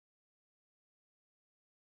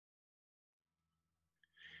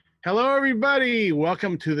Hello, everybody.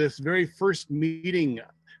 Welcome to this very first meeting,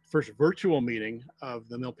 first virtual meeting of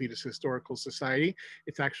the Milpitas Historical Society.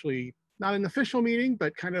 It's actually not an official meeting,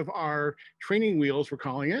 but kind of our training wheels, we're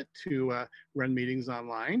calling it, to run meetings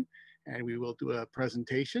online. And we will do a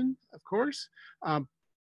presentation, of course. I'm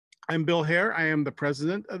Bill Hare. I am the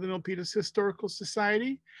president of the Milpitas Historical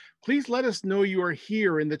Society. Please let us know you are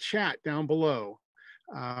here in the chat down below.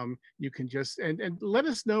 You can just, and let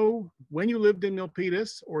us know when you lived in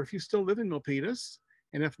Milpitas, or if you still live in Milpitas,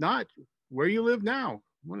 and if not, where you live now.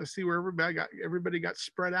 I want to see where everybody got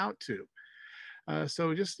spread out to.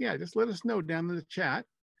 So just let us know down in the chat.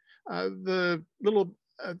 The little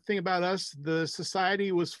thing about us, the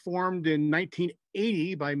society was formed in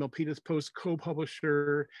 1980 by Milpitas Post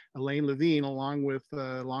co-publisher Elaine Levine, along with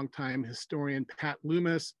longtime historian Pat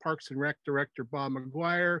Loomis, Parks and Rec director Bob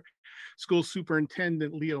McGuire, school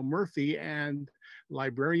superintendent Leo Murphy, and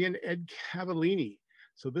librarian Ed Cavallini.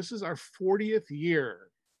 So this is our 40th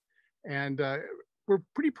year. And we're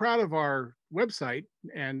pretty proud of our website,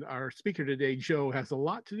 and our speaker today, Joe, has a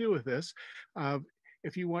lot to do with this.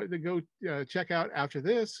 If you want to go check out after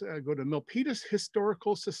this, go to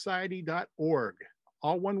milpitashistoricalsociety.org.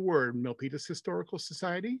 All one word,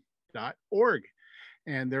 milpitashistoricalsociety.org.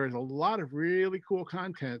 And there is a lot of really cool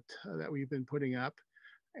content that we've been putting up.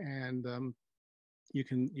 And you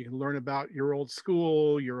can learn about your old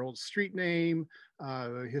school, your old street name,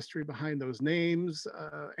 the history behind those names,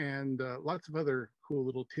 and lots of other cool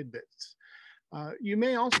little tidbits. You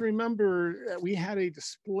may also remember that we had a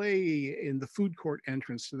display in the food court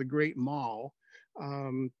entrance to the Great Mall.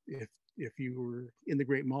 If you were in the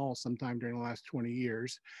Great Mall sometime during the last 20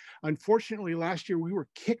 years. Unfortunately, last year we were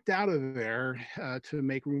kicked out of there to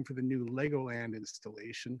make room for the new Legoland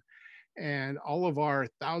installation. And all of our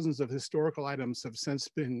thousands of historical items have since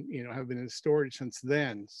been, have been in storage since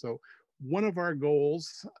then. So one of our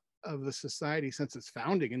goals of the society since its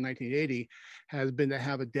founding in 1980 has been to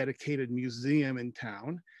have a dedicated museum in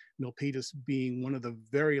town, Milpitas being one of the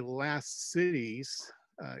very last cities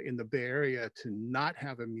in the Bay Area to not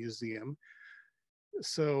have a museum.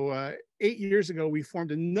 So 8 years ago, we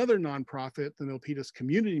formed another nonprofit, the Milpitas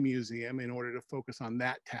Community Museum, in order to focus on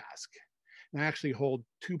that task. And I actually hold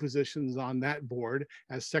two positions on that board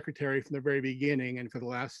as secretary from the very beginning, and for the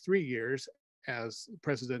last 3 years as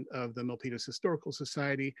president of the Milpitas Historical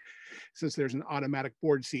Society, since there's an automatic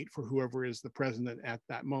board seat for whoever is the president at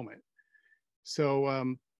that moment.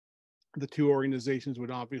 So the two organizations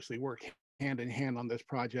would obviously work hand in hand on this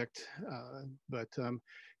project, but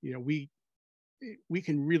we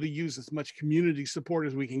can really use as much community support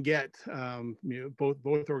as we can get,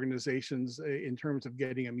 both organizations in terms of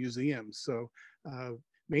getting a museum. So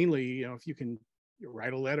mainly, if you can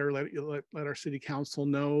write a letter, let our city council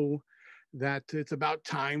know that it's about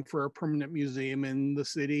time for a permanent museum in the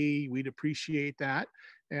city, we'd appreciate that.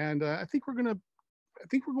 And I think we're going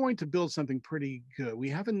to build something pretty good. We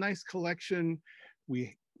have a nice collection.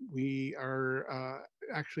 We are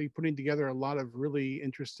actually putting together a lot of really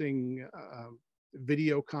interesting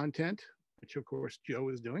video content, which of course Joe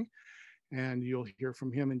is doing, and you'll hear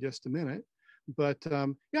from him in just a minute. But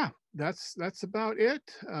yeah, that's about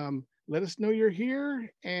it. Let us know you're here,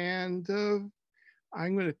 and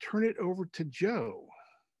I'm going to turn it over to Joe.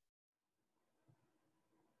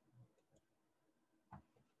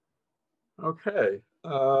 Okay,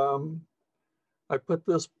 I put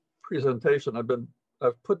this presentation, I've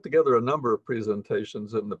put together a number of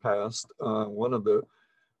presentations in the past. One of the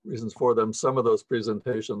reasons for them, some of those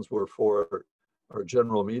presentations were for our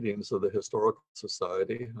general meetings of the Historical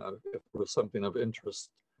Society, if there was something of interest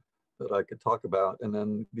that I could talk about. And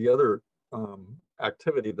then the other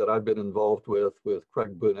activity that I've been involved with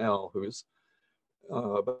Craig Bunnell, who's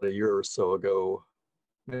about a year or so ago,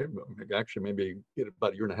 maybe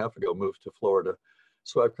about a year and a half ago, moved to Florida.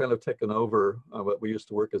 So I've kind of taken over what we used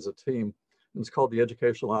to work as a team. And it's called the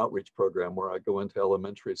Educational Outreach Program, where I go into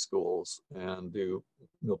elementary schools and do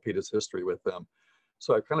Milpitas history with them.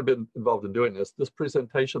 So I've kind of been involved in doing this. This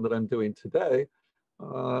presentation that I'm doing today,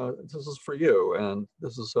 this is for you. And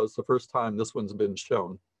so it's the first time this one's been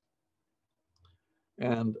shown.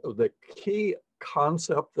 And the key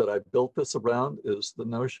concept that I built this around is the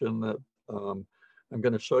notion that I'm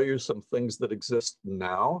going to show you some things that exist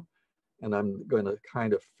now, and I'm going to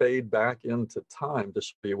kind of fade back into time to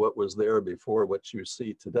show you what was there before what you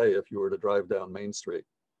see today if you were to drive down Main Street.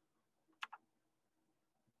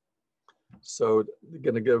 So I'm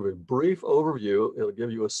going to give a brief overview. It'll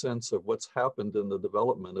give you a sense of what's happened in the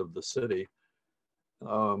development of the city.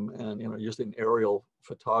 And using aerial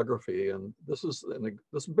photography, and this is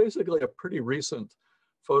basically a pretty recent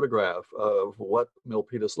photograph of what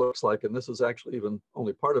Milpitas looks like. And this is actually even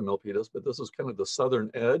only part of Milpitas, but this is kind of the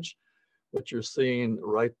southern edge. What you're seeing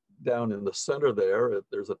right down in the center there,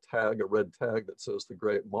 there's a tag, a red tag that says the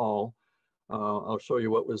Great Mall. I'll show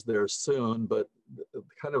you what was there soon, but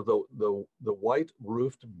kind of the white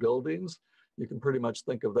roofed buildings, you can pretty much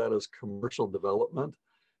think of that as commercial development.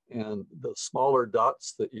 And the smaller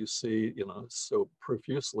dots that you see, you know, so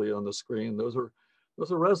profusely on the screen, those are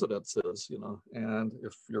residences, you know. And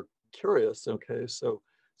if you're curious, okay, so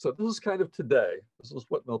this is kind of today. This is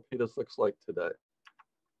what Milpitas looks like today.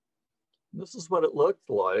 This is what it looked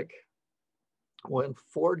like when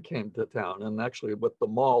Ford came to town. And actually what the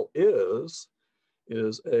mall is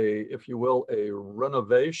a, if you will, a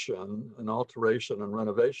renovation, an alteration and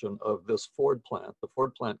renovation of this Ford plant. The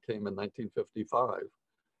Ford plant came in 1955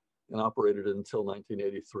 and operated until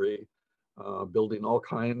 1983, building all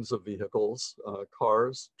kinds of vehicles,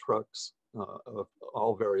 cars, trucks, of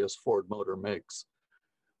all various Ford motor makes.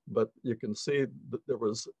 But you can see that there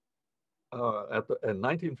was, in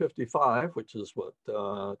 1955, which is what,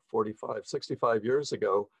 65 years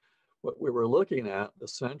ago, what we were looking at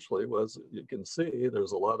essentially was, you can see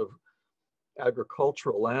there's a lot of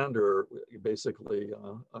agricultural land, or basically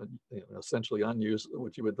you know, essentially unused,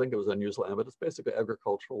 what you would think of as unused land, but it's basically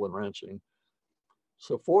agricultural and ranching.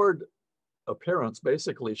 So Ford appearance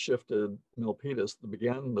basically shifted Milpitas,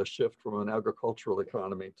 began the shift from an agricultural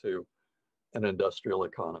economy to an industrial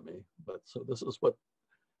economy. But so this is what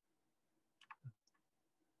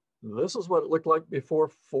it looked like before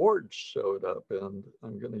Ford showed up. And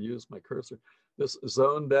I'm going to use my cursor. This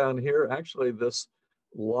zone down here, actually this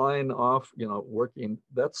line off, you know, working,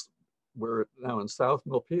 that's where now in South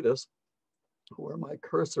Milpitas, where my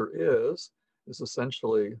cursor is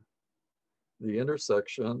essentially the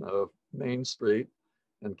intersection of Main Street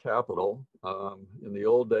and Capitol. In the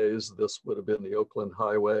old days, this would have been the Oakland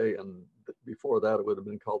Highway, and before that, it would have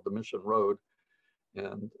been called the Mission Road.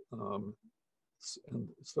 And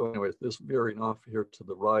so anyways, this veering off here to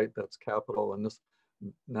the right, that's Capitol, and this,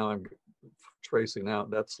 now I'm tracing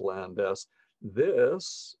out, that's Land S.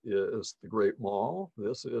 This is the Great Mall.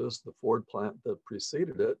 This is the Ford plant that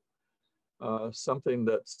preceded it. Something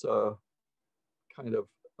that's kind of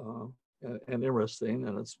and interesting,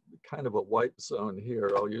 and it's kind of a white zone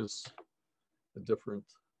here. I'll use a different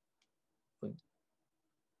thing.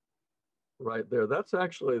 Right there, that's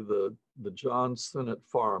actually the John Sinnott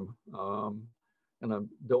farm. And I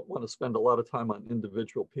don't want to spend a lot of time on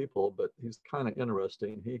individual people, but he's kind of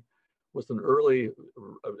interesting. He was an early,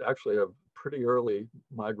 actually a pretty early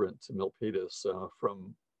migrant to Milpitas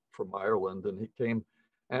from Ireland. And he came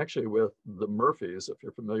actually with the Murphys. If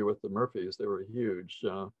you're familiar with the Murphys, they were huge.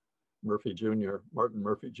 Murphy Jr., Martin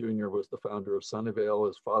Murphy Jr. was the founder of Sunnyvale.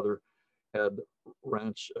 His father had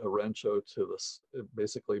a rancho to this,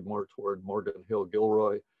 basically more toward Morgan Hill,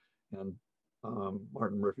 Gilroy, and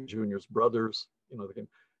Martin Murphy Jr.'s brothers. You know,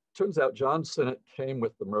 turns out John Sinnott came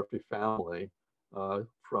with the Murphy family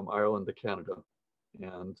from Ireland to Canada.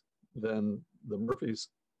 And then the Murphys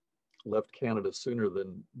left Canada sooner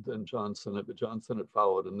than John Sinnott, but John Sinnott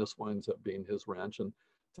followed, and this winds up being his ranch. And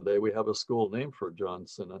today we have a school named for John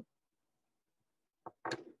Sinnott.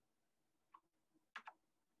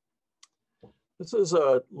 This is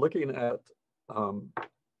looking at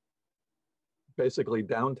basically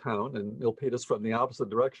downtown and Milpitas from the opposite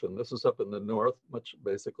direction. This is up in the north, much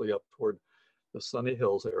basically up toward the Sunny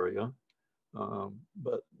Hills area.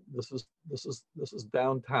 But this is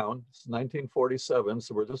downtown. It's 1947,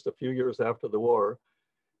 so we're just a few years after the war.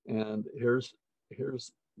 And here's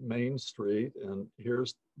Main Street, and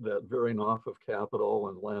here's that veering off of Capitol,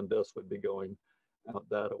 and Land S would be going out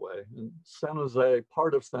that way. And San Jose,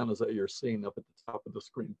 part of San Jose you're seeing up at the top of the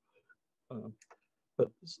screen. But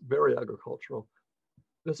it's very agricultural.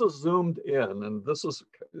 This is zoomed in, and this is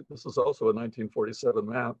also a 1947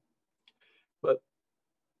 map. But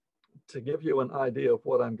to give you an idea of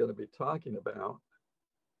what I'm going to be talking about,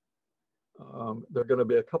 there are going to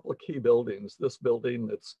be a couple of key buildings. This building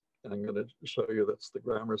that's, I'm going to show you, that's the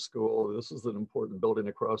grammar school. This is an important building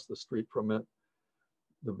across the street from it.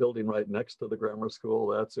 The building right next to the grammar school,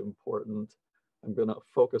 that's important. I'm going to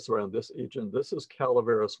focus around this agent. This is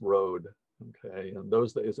Calaveras Road. Okay, in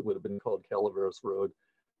those days it would have been called Calaveras Road.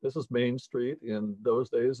 This is Main Street. In those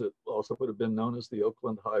days it also would have been known as the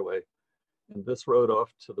Oakland Highway. And this road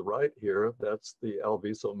off to the right here, that's the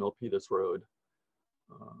Alviso Milpitas Road.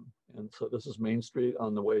 And so this is Main Street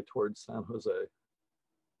on the way towards San Jose.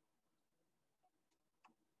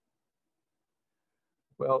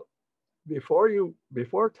 Well,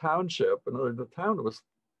 before township, the town was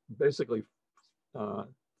basically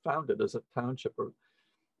founded as a township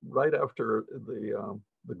right after the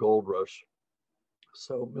the gold rush.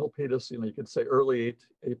 So Milpitas, you could say early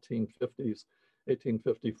 1850s,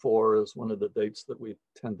 1854 is one of the dates that we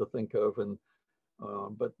tend to think of. And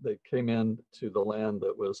but they came in to the land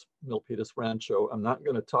that was Milpitas Rancho. I'm not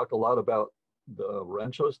going to talk a lot about the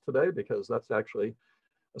ranchos today because that's actually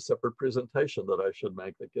a separate presentation that I should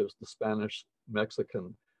make that gives the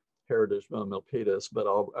Spanish-Mexican heritage of Milpitas. But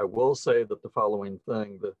I will say that the following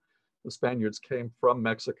thing: the Spaniards came from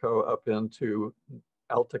Mexico up into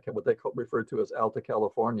Alta, what they refer to as Alta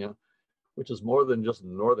California, which is more than just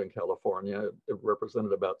Northern California. It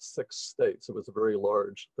represented about 6 states. It was a very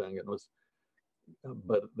large thing, and was.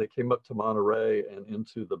 But they came up to Monterey and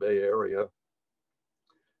into the Bay Area,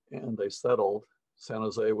 and they settled. San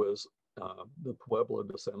Jose was the Pueblo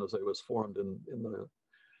de San Jose was formed in the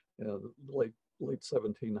late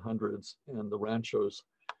 1700s, and the ranchos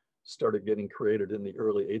started getting created in the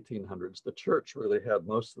early 1800s. The church really had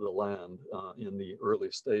most of the land in the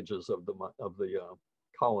early stages of the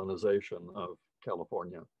colonization of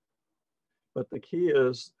California. But the key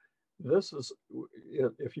is, this is,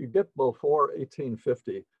 if you get before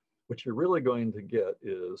 1850, what you're really going to get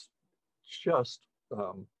is just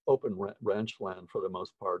open ranch land for the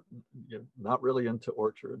most part. You're not really into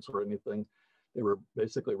orchards or anything. They were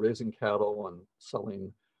basically raising cattle and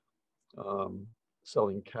selling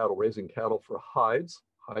cattle, raising cattle for hides.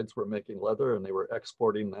 Hides were making leather, and they were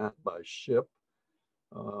exporting that by ship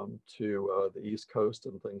to the East Coast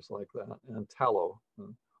and things like that, and tallow.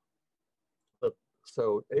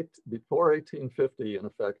 So before 1850, in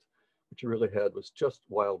effect, what you really had was just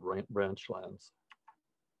wild ranch lands.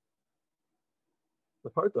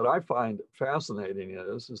 The part that I find fascinating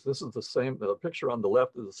is this is the same, the picture on the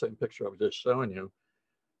left is the same picture I've just shown you,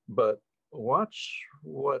 but watch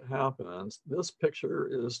what happens. This picture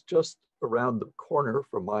is just around the corner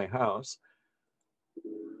from my house.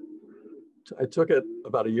 I took it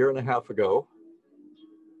about 1.5 years ago.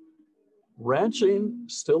 Ranching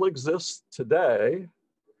still exists today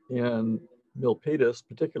in Milpitas,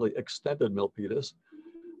 particularly extended Milpitas.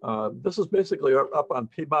 This is basically up on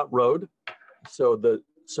Piedmont Road. So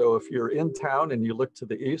if you're in town and you look to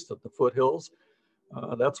the east at the foothills,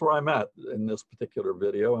 that's where I'm at in this particular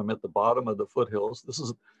video. I'm at the bottom of the foothills. This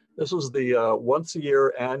is the once a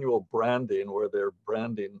year annual branding, where they're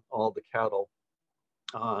branding all the cattle.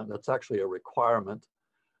 That's actually a requirement.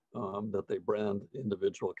 That they brand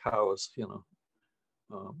individual cows,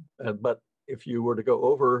 but if you were to go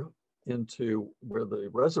over into where the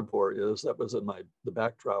reservoir is, that was in the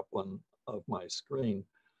backdrop one of my screen.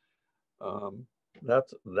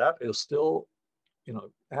 That is still,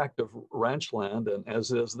 active ranch land, and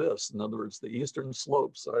as is this. In other words, the eastern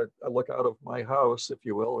slopes. I look out of my house, if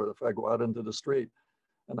you will, or if I go out into the street,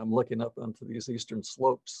 and I'm looking up onto these eastern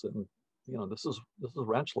slopes, and this is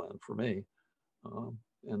ranch land for me.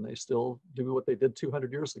 And they still do what they did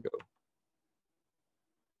 200 years ago.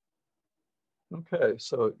 Okay,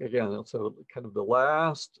 so again, so kind of the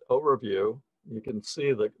last overview, you can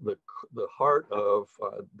see the heart of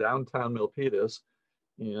downtown Milpitas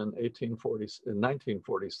in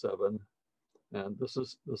 1947, and this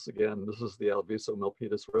is the Alviso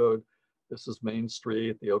Milpitas Road. This is Main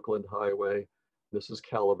Street, the Oakland Highway. This is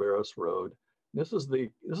Calaveras Road. This is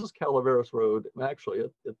Calaveras Road. Actually,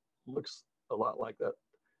 it looks a lot like that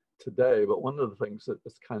today, but one of the things that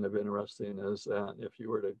is kind of interesting is that if you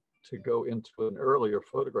were to go into an earlier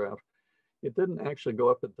photograph, it didn't actually go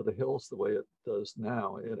up into the hills the way it does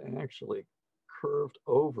now. It actually curved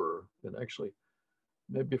over. It actually,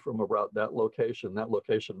 maybe from about that location, by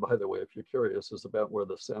the way, if you're curious, is about where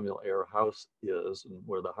the Samuel Ayer House is and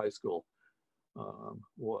where the high school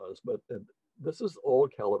was. But this is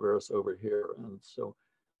old Calaveras over here, and so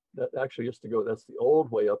that actually used to go, that's the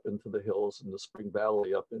old way up into the hills and the Spring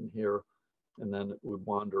Valley up in here. And then it would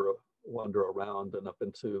wander around and up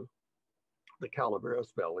into the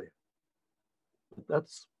Calaveras Valley.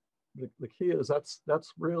 That's, the key is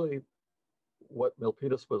that's really what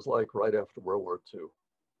Milpitas was like right after World War II.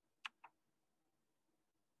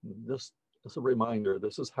 This is a reminder,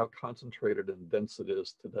 this is how concentrated and dense it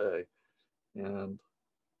is today. And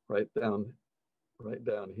right down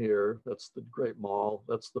here, that's the Great Mall,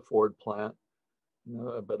 that's the Ford plant.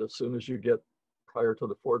 But as soon as you get prior to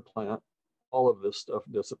the Ford plant, all of this stuff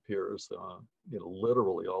disappears.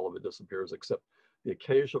 Literally all of it disappears, except the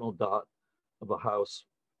occasional dot of a house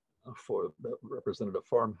that represented a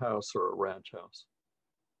farmhouse or a ranch house.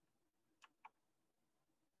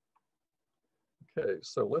 Okay,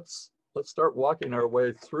 so let's start walking our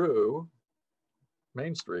way through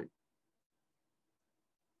Main Street.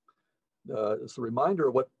 It's a reminder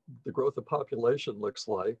of what the growth of population looks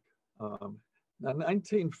like. Now,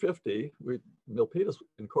 1950, Milpitas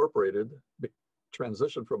Incorporated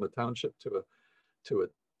transitioned from a township to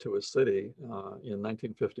a city in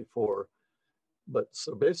 1954. But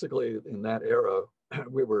so basically, in that era,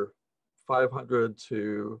 we were 500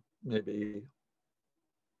 to maybe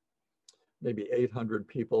 800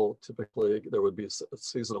 people. Typically, there would be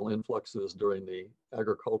seasonal influxes during the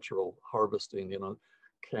agricultural harvesting,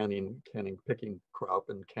 canning, picking crop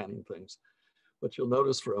and canning things. But you'll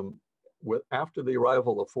notice after the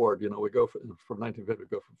arrival of Ford, we go from 1950, we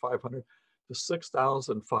go from 500 to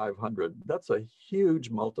 6,500. That's a huge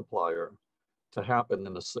multiplier to happen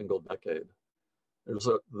in a single decade.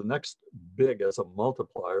 The next big as a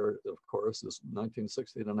multiplier, of course, is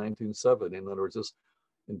 1960 to 1970. In other words,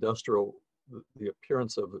 the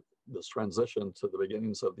appearance of this transition to the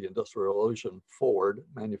beginnings of the Industrial Revolution, Ford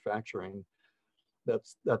manufacturing, that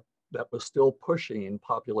was still pushing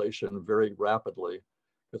population very rapidly,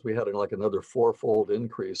 because we had like another fourfold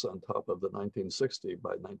increase on top of the 1960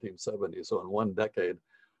 by 1970. So in one decade,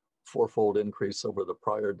 fourfold increase over the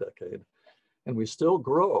prior decade. And we still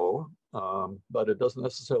grow, but it doesn't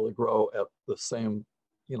necessarily grow at the same,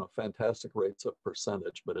 fantastic rates of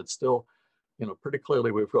percentage, but it's still, pretty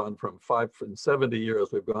clearly we've gone in 70 years,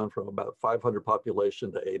 we've gone from about 500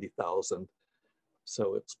 population to 80,000.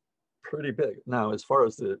 So it's pretty big. Now, as far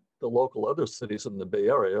as the local other cities in the Bay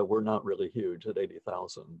Area, we're not really huge at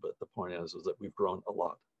 80,000, but the point is that we've grown a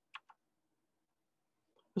lot.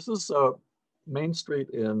 This is Main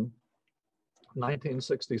Street in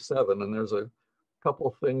 1967, and there's a couple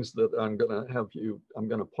of things that I'm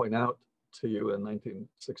going to point out to you in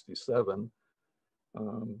 1967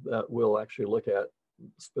 that we'll actually look at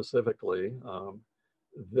specifically.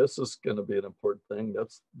 This is going to be an important thing.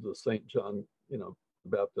 That's the St. John,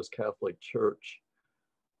 Baptist Catholic Church.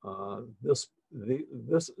 This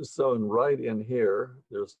zone right in here,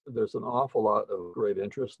 there's an awful lot of great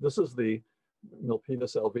interest. This is the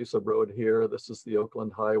Milpitas Alvisa Road here. This is the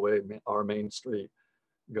Oakland Highway, our main street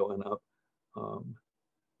going up.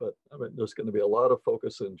 But there's going to be a lot of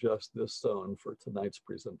focus in just this zone for tonight's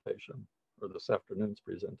presentation, or this afternoon's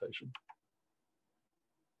presentation.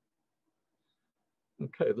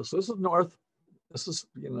 Okay, this is north. This is,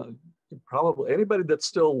 probably anybody that's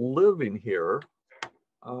still living here,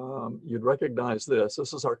 you'd recognize this.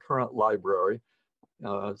 This is our current library.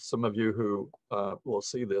 Some of you who will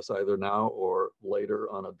see this either now or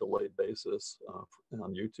later on a delayed basis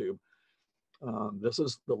on YouTube. This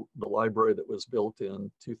is the library that was built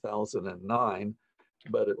in 2009,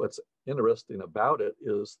 but what's interesting about it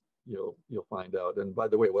is you'll find out. And by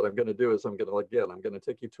the way, what I'm going to do is I'm going to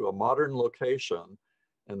take you to a modern location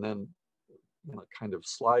and then kind of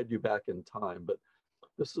slide you back in time. But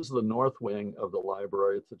this is the north wing of the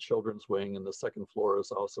library. It's a children's wing, and the second floor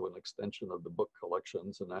is also an extension of the book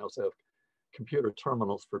collections. And I also have computer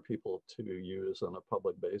terminals for people to use on a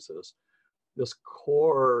public basis. This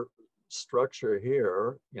core structure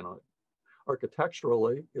here,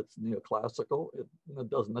 architecturally, it's neoclassical. It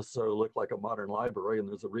doesn't necessarily look like a modern library, and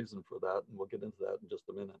there's a reason for that, and we'll get into that in just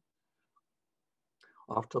a minute.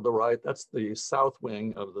 Off to the right, that's the south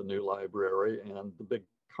wing of the new library, and the big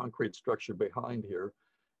concrete structure behind here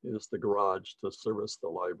is the garage to service the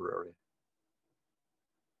library.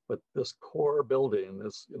 But this core building,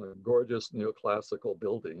 this gorgeous neoclassical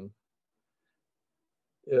building,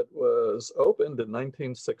 it was opened in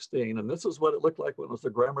 1916, and this is what it looked like when it was a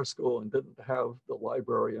grammar school and didn't have the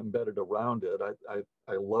library embedded around it.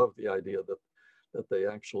 I love the idea that they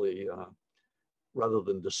actually, rather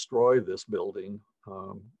than destroy this building,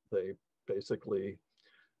 they basically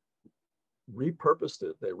repurposed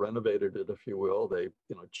it. They renovated it, if you will. They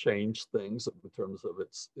changed things in terms of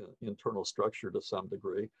its internal structure to some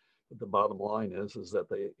degree. But the bottom line is that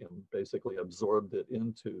they basically absorbed it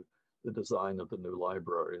into the design of the new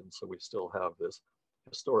library. And so we still have this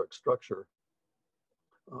historic structure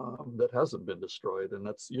that hasn't been destroyed. And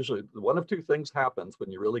that's usually one of two things happens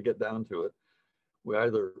when you really get down to it. We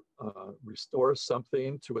either restore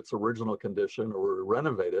something to its original condition, or we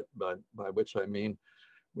renovate it, by which I mean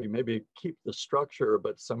we maybe keep the structure,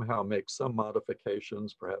 but somehow make some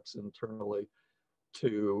modifications, perhaps internally,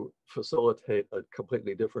 to facilitate a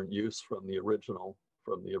completely different use from the original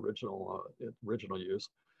use.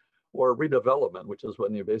 Or redevelopment, which is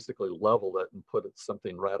when you basically level it and put it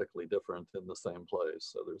something radically different in the same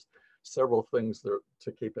place. So there's several things there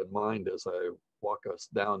to keep in mind as I walk us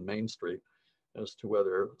down Main Street, as to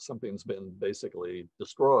whether something's been basically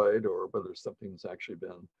destroyed or whether something's actually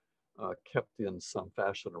been kept in some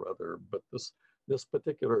fashion or other. But this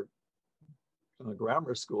particular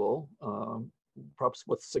grammar school, perhaps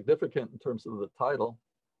what's significant in terms of the title,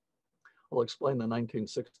 I'll explain the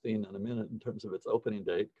 1916 in a minute in terms of its opening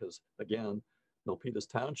date, because again, Milpitas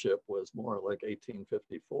Township was more like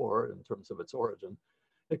 1854 in terms of its origin.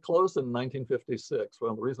 It closed in 1956.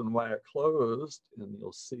 Well, the reason why it closed, and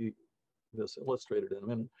you'll see this illustrated in a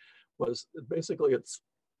minute, was basically it's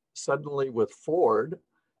suddenly with Ford,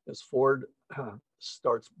 as Ford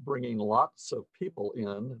starts bringing lots of people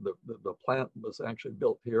in, the plant was actually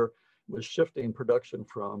built here, was shifting production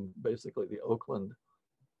from basically the Oakland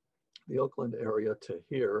area to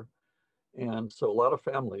here. And so a lot of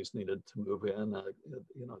families needed to move in.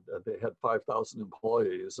 You know, they had 5,000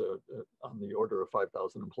 employees, on the order of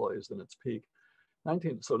 5,000 employees in its peak.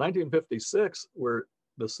 So 1956, we're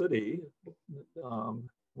the city,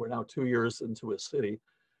 we're now 2 years into a city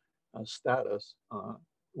status.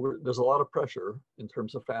 There's a lot of pressure in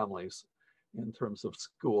terms of families, in terms of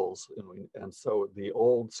schools. And so the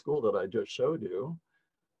old school that I just showed you,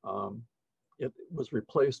 it was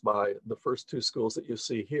replaced by the first two schools that you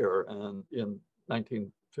see here. And in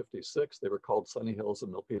 1956, they were called Sunny Hills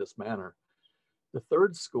and Milpitas Manor. The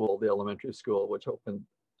third school, the elementary school, which opened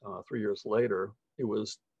 3 years later, it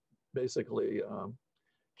was basically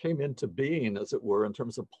came into being, as it were, in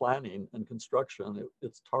terms of planning and construction.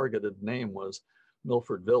 Its targeted name was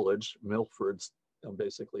Milford Village. Milford's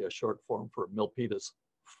basically a short form for Milpitas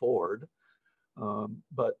Ford.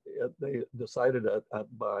 But they decided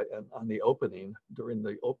on the opening, during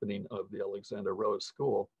the opening of the Alexander Rose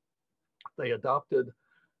School, they adopted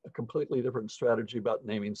a completely different strategy about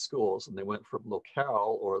naming schools, and they went from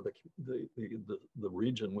locale, or the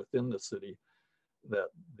region within the city that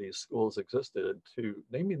these schools existed, to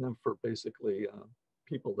naming them for basically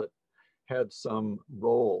people that had some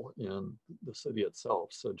role in the city itself.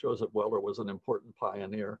 So Joseph Weller was an important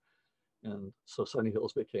pioneer. And so Sunny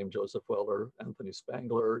Hills became Joseph Weller. Anthony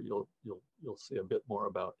Spangler, you'll see a bit more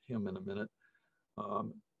about him in a minute.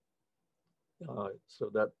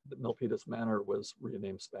 So that Milpitas Manor was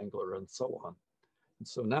renamed Spangler, and so on. And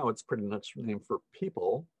so now it's pretty much named for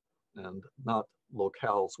people and not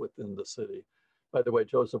locales within the city. By the way,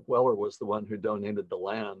 Joseph Weller was the one who donated the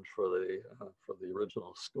land for the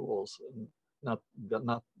original schools, and not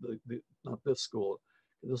this school.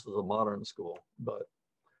 This is a modern school, but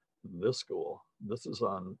this school, this is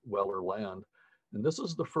on Weller land. And this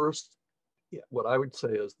is the first, what I would say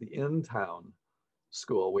is the in-town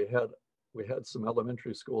school. We had some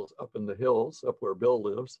elementary schools up in the hills, up where Bill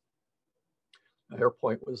lives.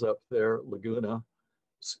 Airpoint was up there. Laguna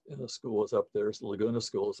School was up there. So Laguna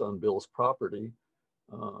School is on Bill's property,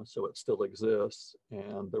 so it still exists.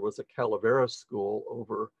 And there was a Calaveras School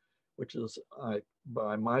over, which is,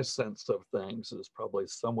 by my sense of things, is probably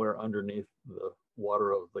somewhere underneath the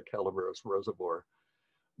water of the Calaveras Reservoir.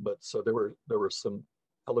 But so there were some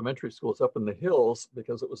elementary schools up in the hills,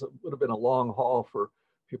 because it would have been a long haul for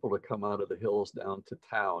people to come out of the hills down to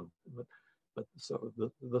town. But so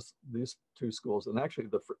these two schools, and actually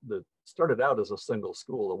the started out as a single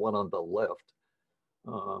school, the one on the left,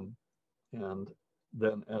 and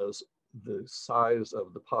then as the size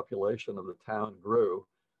of the population of the town grew,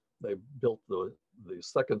 they built the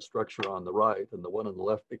second structure on the right, and the one on the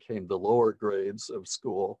left became the lower grades of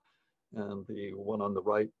school, and the one on the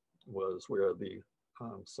right was where the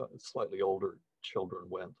slightly older children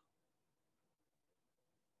went.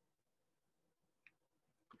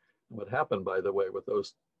 What happened, by the way, with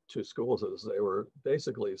those two schools is they were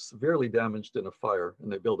basically severely damaged in a fire, and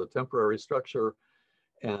they built a temporary structure,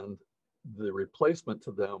 and the replacement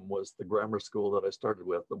to them was the grammar school that I started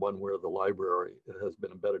with, the one where the library has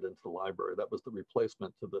been embedded into the library. That was the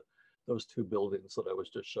replacement to those two buildings that I was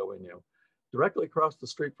just showing you. Directly across the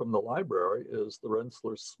street from the library is the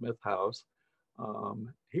Rensselaer Smith House.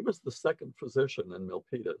 He was the second physician in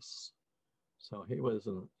Milpitas, so he was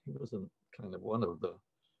in kind of one of the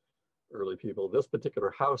early people. This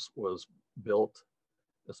particular house was built,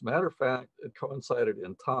 as a matter of fact, it coincided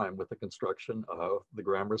in time with the construction of the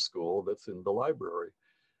grammar school that's in the library.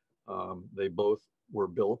 They both were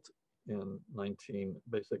built in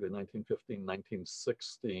basically 1915,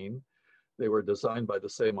 1916. They were designed by the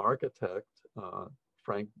same architect,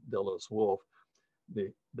 Frank Delos Wolf.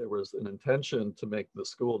 There was an intention to make the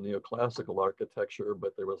school neoclassical architecture,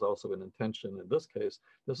 but there was also an intention, in this case,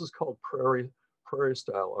 this is called prairie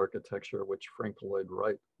style architecture, which Frank Lloyd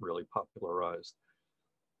Wright really popularized.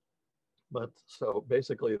 But so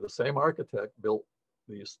basically the same architect built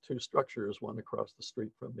these two structures, one across the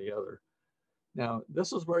street from the other. Now,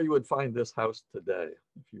 this is where you would find this house today,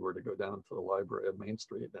 if you were to go down to the library on Main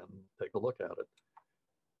Street and take a look at it.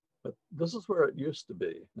 But this is where it used to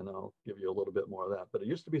be, and I'll give you a little bit more of that. But it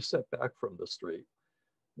used to be set back from the street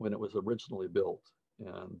when it was originally built.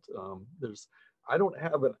 And there's I don't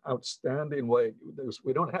have an outstanding way.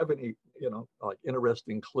 We don't have any, like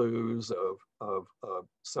interesting clues of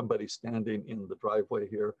somebody standing in the driveway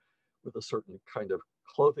here with a certain kind of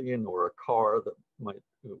clothing or a car that might,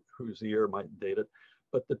 whose year might date it.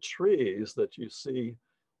 But the trees that you see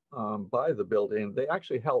by the building, they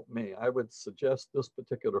actually help me. I would suggest this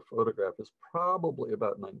particular photograph is probably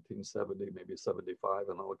about 1970, maybe 75,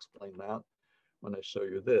 and I'll explain that when I show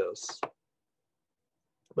you this.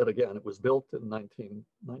 But again, it was built in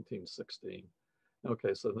 1916.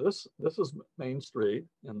 Okay, so this is Main Street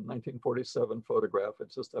in 1947 photograph.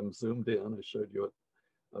 It's just, I'm zoomed in. I showed you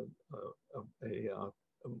a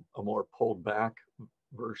more pulled back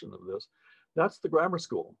version of this. That's the grammar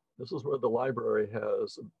school. This is where the library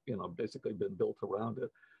has, basically been built around it.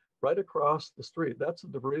 Right across the street, that's the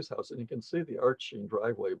DeVries house, and you can see the arching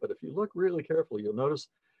driveway. But if you look really carefully, you'll notice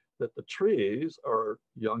that the trees are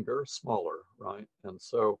younger, smaller, right? And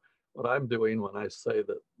so what I'm doing when I say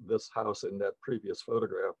that this house in that previous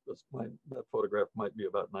photograph, that photograph might be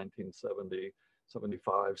about 1970,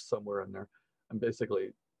 75, somewhere in there. I'm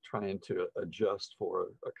basically trying to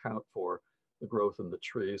account for the growth in the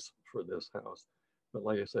trees for this house. But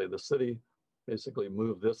like I say, the city basically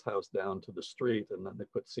moved this house down to the street, and then they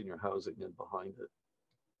put senior housing in behind it.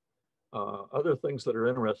 Other things that are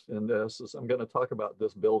interesting in this is I'm going to talk about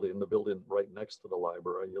this building, the building right next to the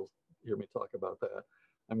library. You'll hear me talk about that.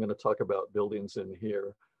 I'm going to talk about buildings in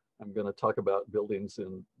here. I'm going to talk about buildings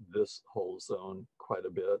in this whole zone quite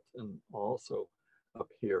a bit, and also up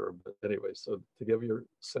here. But anyway, so to give you a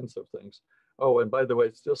sense of things. Oh, and by the way,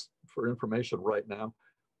 it's just for information right now,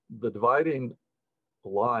 the dividing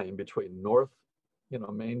line between North,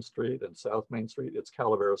 Main Street and South Main Street, it's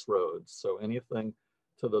Calaveras roads. So anything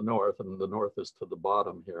to the north, and the north is to the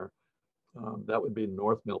bottom here, that would be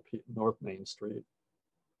North Main Street.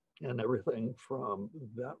 And everything from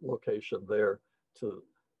that location there to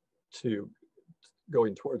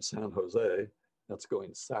going towards San Jose, that's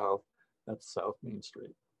going south, that's South Main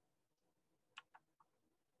Street.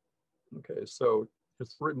 Okay, so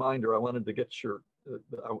just a reminder, I wanted to get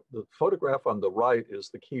the photograph on the right is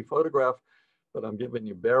the key photograph, but I'm giving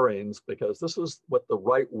you bearings because this is what the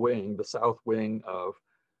right wing, the south wing of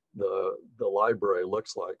the library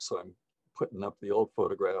looks like. So I'm putting up the old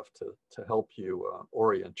photograph to help you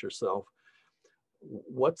orient yourself.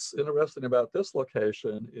 What's interesting about this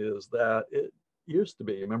location is that it used to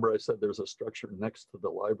be, remember I said there's a structure next to the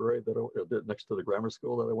library, next to the grammar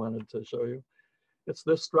school that I wanted to show you? It's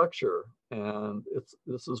this structure, and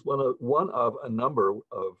this is one of a number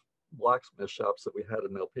of blacksmith shops that we had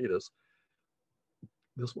in Milpitas.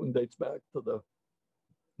 This one dates back to the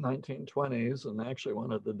 1920s, and actually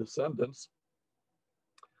one of the descendants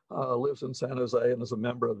lives in San Jose and is a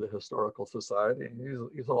member of the Historical Society. And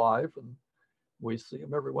he's alive, and we see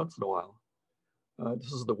him every once in a while.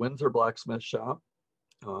 This is the Windsor blacksmith shop.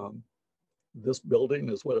 This building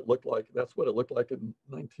is what it looked like. That's what it looked like in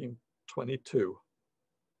 1922.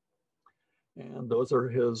 And those are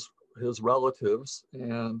his relatives.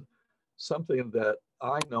 And something that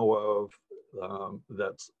I know of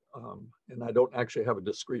and I don't actually have a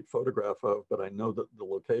discrete photograph of, but I know that the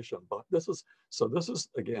location. But this is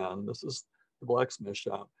the blacksmith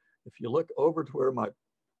shop. If you look over to where my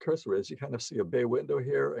cursor is, you kind of see a bay window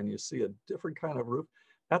here, and you see a different kind of roof.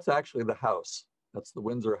 That's actually the house. That's the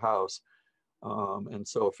Windsor house. And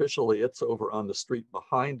so officially it's over on the street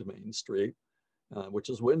behind Main Street, which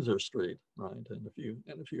is Windsor Street, right? And if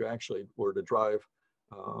you actually were to drive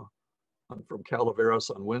from Calaveras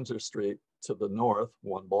on Windsor Street to the north,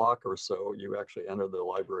 1 block or so, you actually enter the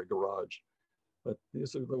library garage. But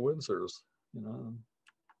these are the Windsors,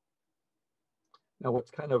 Now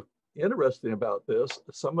what's kind of interesting about this,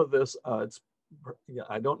 some of this,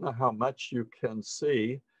 I don't know how much you can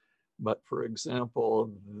see, but for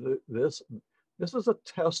example, this is a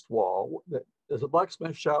test wall. There's a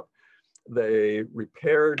blacksmith shop. They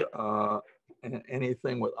repaired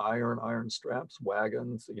anything with iron straps,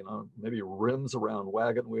 wagons, maybe rims around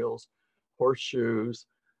wagon wheels, horseshoes.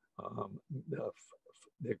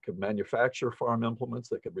 They could manufacture farm implements.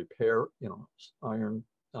 They could repair, iron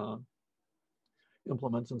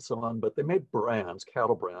implements and so on. But they made brands,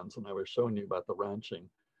 cattle brands, and I was showing you about the ranching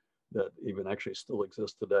that even actually still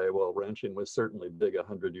exists today. Well, ranching was certainly big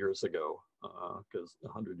 100 years ago, because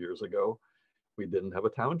 100 years ago, we didn't have a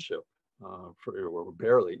township.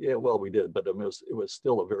 Barely, yeah, well, we did, but it was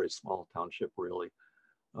still a very small township, really,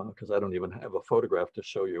 because I don't even have a photograph to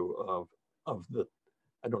show you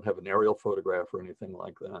I don't have an aerial photograph or anything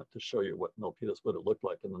like that to show you what Milpitas would have looked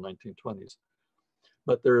like in the 1920s.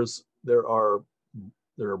 But there are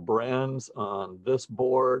brands on this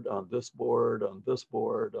board, on this board, on this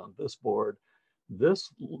board, on this board.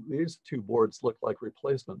 These two boards look like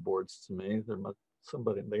replacement boards to me.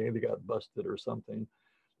 Somebody, they either got busted or something.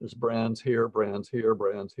 There's brands here, brands here,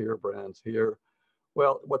 brands here, brands here.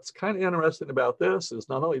 Well, what's kind of interesting about this is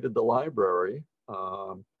not only did the library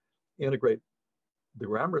integrate the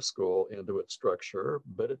grammar school into its structure,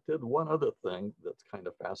 but it did one other thing that's kind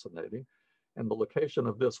of fascinating. And the location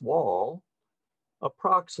of this wall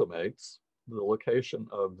approximates the location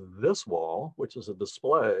of this wall, which is a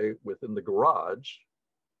display within the garage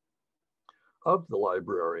of the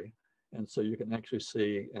library. And so you can actually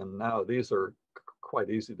see, and now these are quite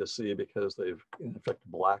easy to see because they've in effect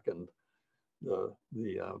blackened the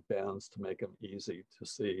bands to make them easy to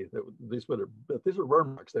see. These are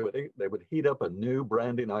burn marks. They would heat up a new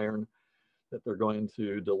branding iron that they're going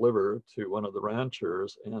to deliver to one of the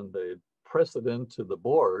ranchers, and they'd press it into the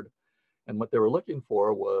board. And what they were looking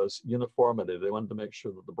for was uniformity. They wanted to make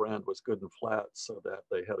sure that the brand was good and flat so that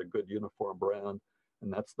they had a good uniform brand.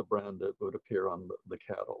 And that's the brand that would appear on the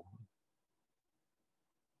cattle.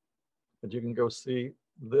 And you can go see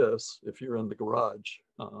this if you're in the garage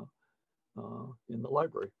in the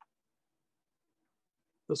library.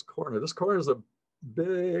 This corner is a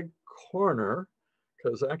big corner,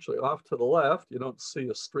 because actually off to the left, you don't see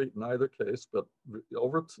a street in either case, but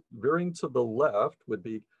veering to the left would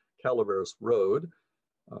be Calaveras Road.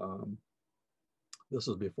 This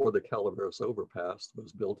is before the Calaveras overpass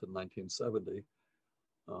was built in 1970.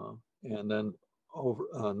 And then over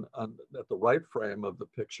at the right frame of the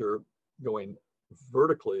picture, going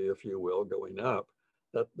vertically, if you will, going up,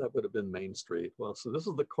 that would have been Main Street. Well, so this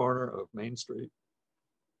is the corner of Main Street.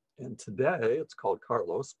 And today it's called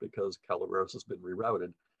Carlos because Calaveras has been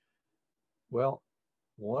rerouted. Well,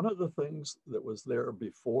 one of the things that was there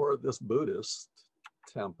before this Buddhist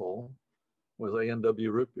temple was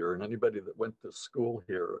A&W root beer. And anybody that went to school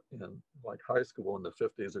here in like high school in the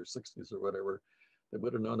 50s or 60s or whatever, they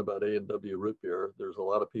would have known about A&W root beer. There's a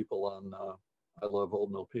lot of people on I love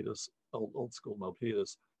old Milpitas, old school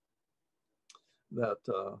Milpitas, that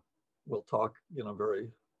will talk, very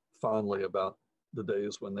fondly about the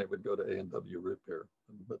days when they would go to A&W root beer.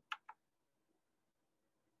 But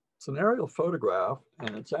it's an aerial photograph,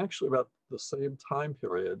 and it's actually about the same time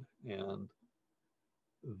period. And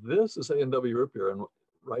this is A&W root beer, and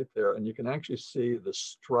right there, and you can actually see the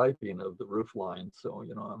striping of the roof line. So,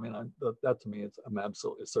 that to me, I'm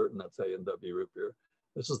absolutely certain that's A&W root beer.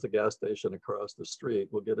 This is the gas station across the street.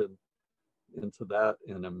 We'll get into that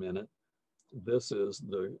in a minute. This is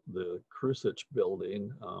the Krusich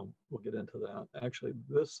building. We'll get into that. Actually,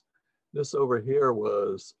 this over here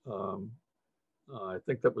was, I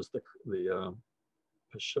think that was the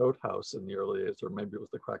Peixote house in the early days, or maybe it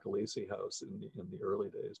was the Crackalisi house in the early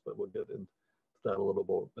days, but we'll get into that a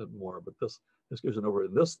little bit more. But this gives an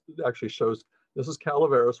overview. This actually shows, this is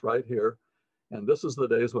Calaveras right here. And this is the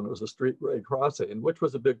days when it was a street grade crossing, which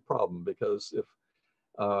was a big problem because if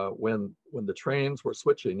when the trains were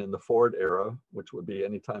switching in the Ford era, which would be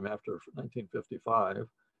anytime after 1955,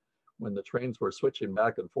 when the trains were switching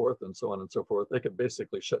back and forth and so on and so forth, they could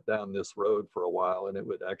basically shut down this road for a while, and it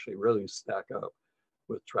would actually really stack up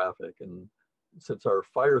with traffic. And since our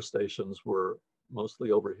fire stations were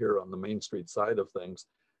mostly over here on the Main Street side of things,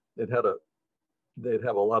 they'd have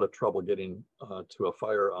a lot of trouble getting to a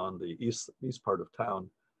fire on the east part of town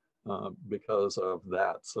because of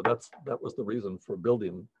that. So that was the reason for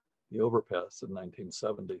building the overpass in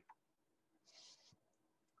 1970.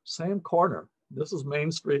 Same corner. This is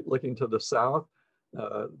Main Street looking to the south.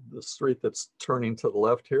 The street that's turning to the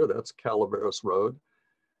left here, that's Calaveras Road.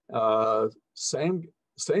 Same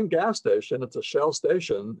gas station. It's a Shell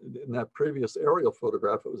station. In that previous aerial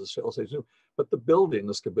photograph, it was a Shell station, but the building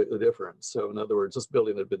is completely different. So in other words, this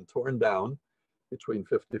building had been torn down between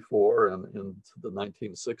 54 and into the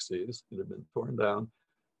 1960s. It had been torn down,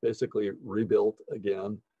 basically rebuilt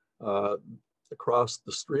again. Across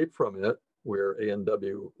the street from it, where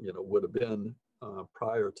A&W would have been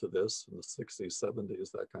prior to this in the 60s,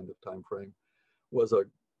 70s, that kind of time frame, was a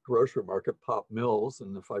grocery market, Pop Mills.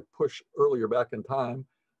 And if I push earlier back in time,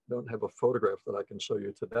 I don't have a photograph that I can show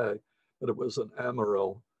you today, but it was an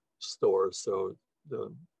Amarillo store. So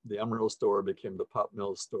the Amarillo store became the Pop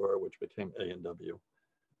Mills store, which became A&W.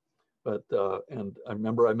 But, and I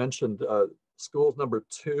remember I mentioned schools number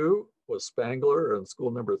 2 was Spangler, and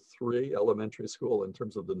school number 3, elementary school in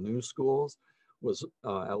terms of the new schools, was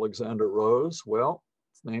Alexander Rose. Well,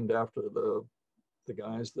 it's named after the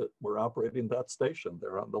guys that were operating that station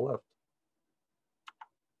there on the left.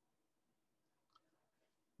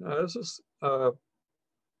 This is our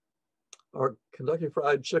Kentucky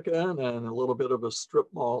Fried Chicken and a little bit of a strip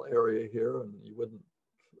mall area here, and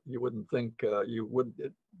you you wouldn't think,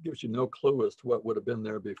 it gives you no clue as to what would have been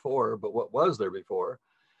there before, but what was there before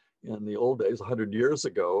in the old days, 100 years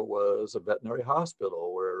ago, was a veterinary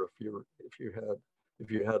hospital where if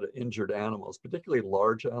you had injured animals, particularly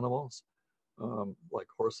large animals, like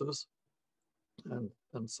horses and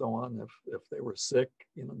so on, if they were sick,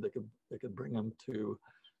 you know, they could bring them to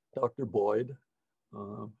Dr. Boyd,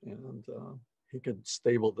 and he could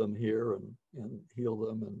stable them here and heal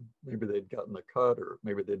them, and maybe they'd gotten a cut, or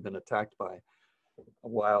maybe they'd been attacked by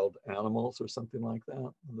wild animals or something like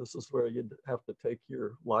that. And this is where you'd have to take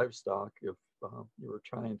your livestock if you were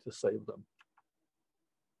trying to save them.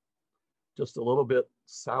 Just a little bit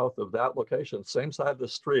south of that location, same side of the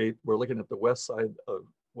street, we're looking at the west side of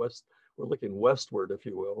we're looking westward, if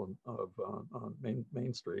you will, of on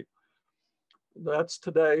Main Street. That's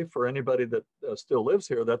today, for anybody that still lives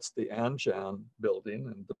here, that's the Anjan building.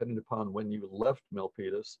 And depending upon when you left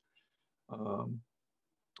Milpitas,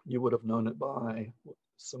 you would have known it by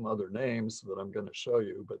some other names that I'm going to show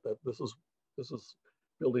you. But this is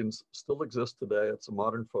buildings still exist today. It's a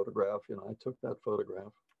modern photograph. You know, I took that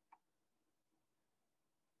photograph.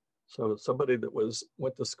 So somebody that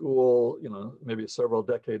went to school, you know, maybe several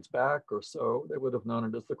decades back or so, they would have known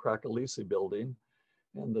it as the Crackalisi building.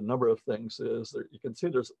 And the number of things is that you can see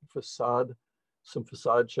there's some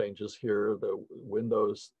facade changes here. The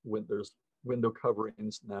windows, there's window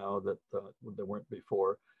coverings now that there weren't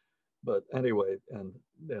before. But anyway, and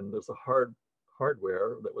then there's a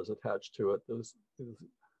hardware that was attached to it.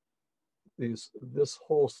 This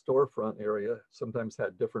whole storefront area sometimes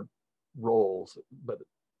had different roles, but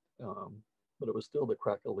it was still the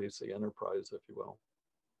Crackalisi enterprise, if you will,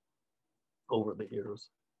 over the years.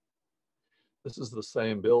 This is the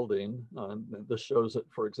same building. This shows it,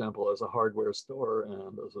 for example, as a hardware store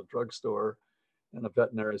and as a drugstore and a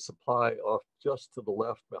veterinary supply off just to the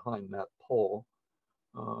left behind that pole.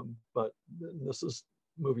 But this is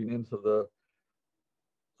moving into the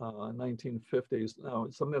 1950s. Now,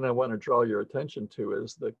 something I want to draw your attention to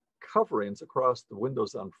is the coverings across the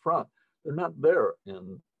windows on front. They're not there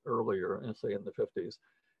earlier, say in the 50s,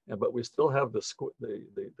 but we still have the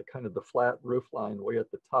kind of the flat roof line way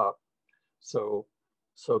at the top. So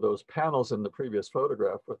those panels in the previous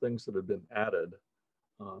photograph were things that had been added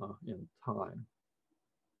in time.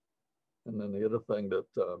 And then the other thing that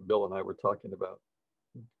Bill and I were talking about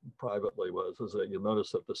privately is that you'll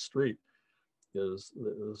notice that the street is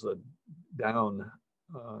a down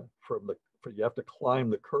you have to climb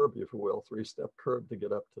the curb, if you will, 3-step curb to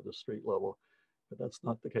get up to the street level. But that's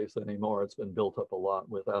not the case anymore. It's been built up a lot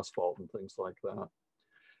with asphalt and things like that.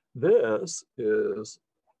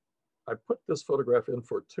 I put this photograph in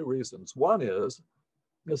for two reasons. One is,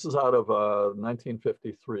 this is out of a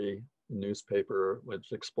 1953 newspaper,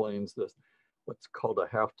 which explains what's called a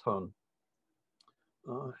halftone,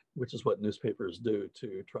 which is what newspapers do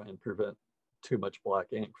to try and prevent too much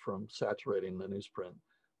black ink from saturating the newsprint.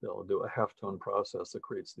 They'll do a halftone process that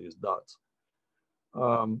creates these dots.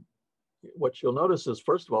 What you'll notice is,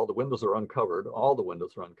 first of all, the windows are uncovered. All the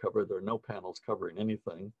windows are uncovered. There are no panels covering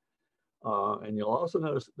anything. And you'll also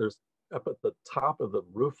notice there's up at the top of the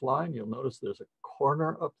roof line, you'll notice there's a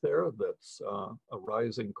corner up there that's a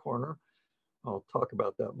rising corner. I'll talk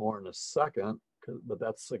about that more in a second, but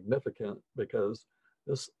that's significant because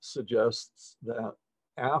this suggests that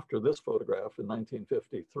after this photograph in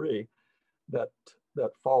 1953,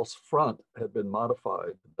 that false front had been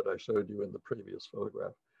modified that I showed you in the previous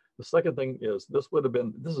photograph. The second thing is this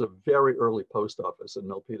is a very early post office in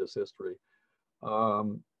Milpitas history.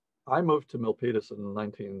 I moved to Milpitas in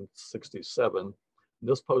 1967.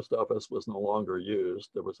 This post office was no longer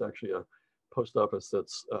used. There was actually a post office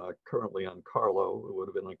that's currently on Carlo. It would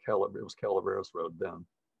have been on it was Calaveras Road then.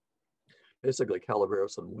 Basically,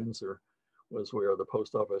 Calaveras and Windsor was where the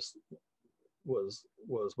post office was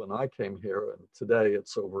when I came here, and today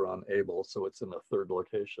it's over on Able, so it's in a third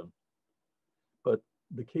location. But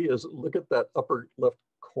the key is, look at that upper left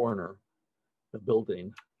corner, the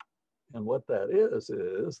building. And what that is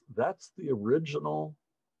that's the original.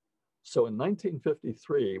 So in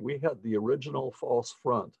 1953, we had the original false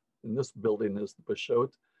front. And this building is the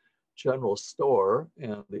Pashot General Store,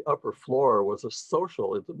 and the upper floor was it's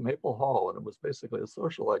a Maple Hall, and it was basically a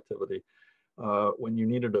social activity when you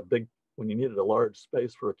needed a large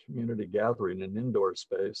space for a community gathering, an indoor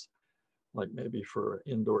space, like maybe for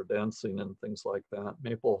indoor dancing and things like that.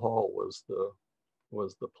 Maple Hall was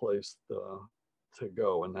the place to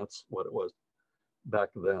go, and that's what it was back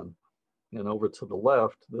then. And over to the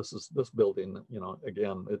left, this building, you know,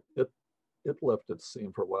 again, it left its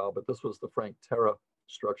scene for a while, but this was the Frank Terra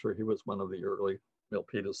structure. He was one of the early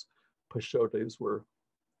Milpitas. Pashotes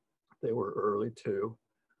they were early too.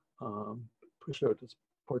 Peixoto is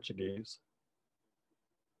Portuguese.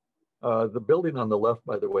 The building on the left,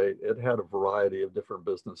 by the way, it had a variety of different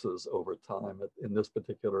businesses over time. In this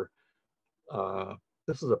particular,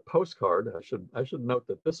 this is a postcard. I should note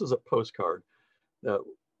that this is a postcard that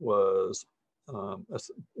was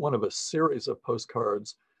one of a series of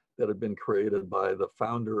postcards that had been created by the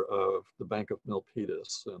founder of the Bank of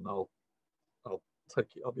Milpitas, and I'll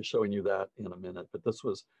be showing you that in a minute. But this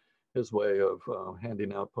was his way of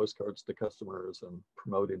handing out postcards to customers and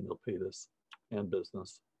promoting Milpitas and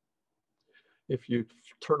business. If you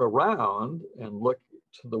turn around and look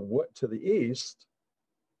to the east,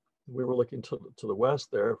 we were looking to the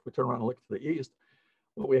west there. If we turn around and look to the east,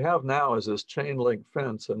 what we have now is this chain link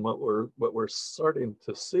fence, and what we're starting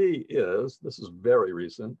to see is, this is very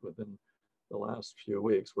recent, within the last few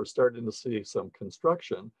weeks, we're starting to see some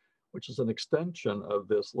construction, which is an extension of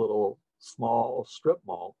this little small strip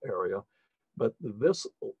mall area. But this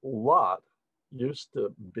lot used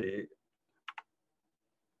to be,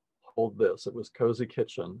 hold this, it was Cozy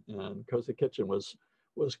Kitchen, and Cozy Kitchen was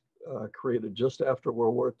created just after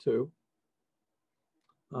World War II.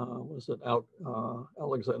 Was it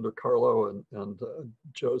Alexander Carlo and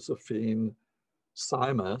Josephine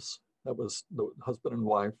Simas, that was the husband and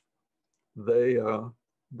wife. They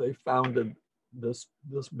founded this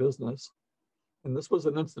business, and this was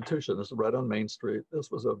an institution. This is right on Main Street. This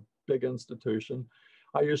was a big institution.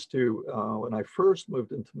 I used to, when I first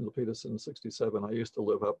moved into Milpitas in '67, I used to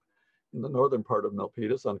live up in the northern part of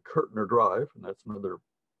Milpitas on Kirtner Drive, and that's another,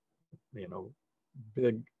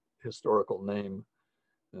 big historical name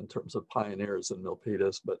in terms of pioneers in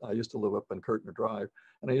Milpitas. But I used to live up on Kirtner Drive,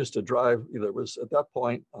 and I used to drive, there was, at that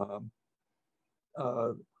point,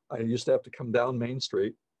 I used to have to come down Main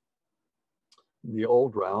Street, the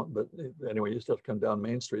old route, but anyway, I used to have to come down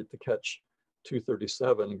Main Street to catch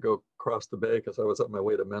 237 and go across the bay, because I was on my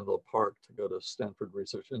way to Menlo Park to go to Stanford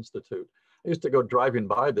Research Institute. I used to go driving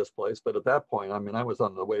by this place, but at that point, I was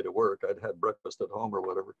on the way to work. I'd had breakfast at home or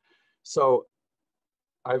whatever. So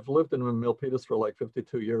I've lived in Milpitas for like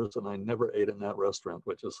 52 years, and I never ate in that restaurant,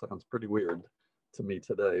 which sounds pretty weird to me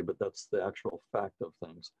today, but that's the actual fact of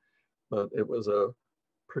things. But it was a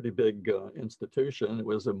pretty big institution. It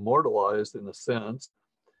was immortalized in a sense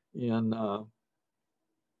in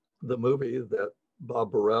the movie that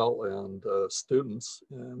Bob Burrell and students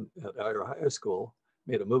at Ira High School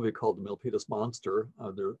made a movie called The Milpitas Monster.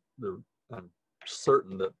 I'm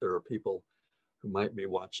certain that there are people who might be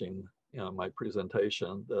watching my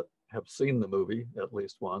presentation that have seen the movie at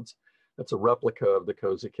least once. It's a replica of the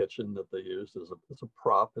Cozy Kitchen that they used as a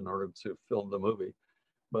prop in order to film the movie.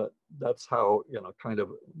 But that's how, kind of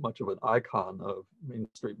much of an icon of Main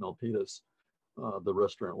Street Milpitas the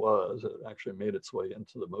restaurant was. It actually made its way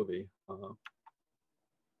into the movie.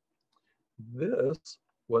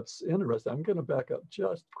 What's interesting, I'm going to back up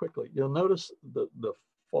just quickly. You'll notice the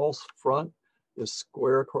false front is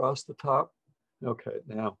square across the top. Okay,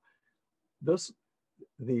 now this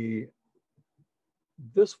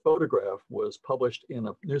photograph was published in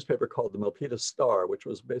a newspaper called the Milpitas Star, which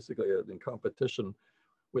was basically in competition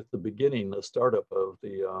with the startup of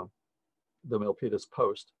the Milpitas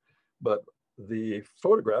Post. But the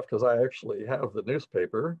photograph, because I actually have the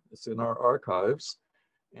newspaper, it's in our archives,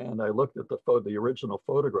 and I looked at the original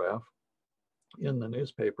photograph in the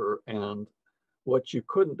newspaper, and what you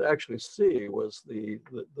couldn't actually see was the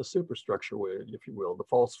superstructure, if you will, the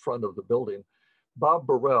false front of the building. Bob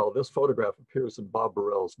Burrell, this photograph appears in Bob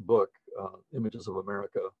Burrell's book, Images of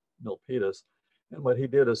America, Milpitas. And what he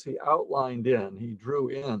did is he drew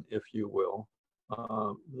in, if you will,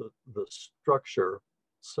 the structure.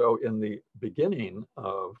 So in the beginning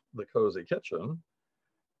of the Cozy Kitchen,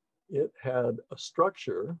 it had a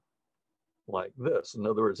structure like this. In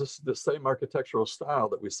other words, this is the same architectural style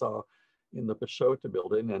that we saw in the Peixoto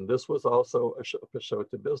building, and this was also a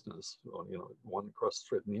Peixoto business, one across the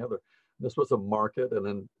street and the other. This was a market, and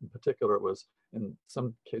in particular, it was, in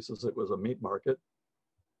some cases, it was a meat market.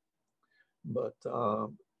 But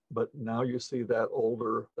now you see that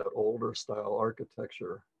older style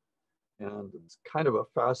architecture, and it's kind of a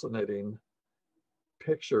fascinating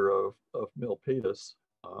picture of Milpitas.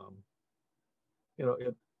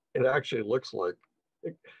 It actually looks like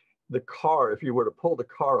the car. If you were to pull the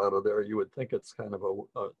car out of there, you would think it's kind of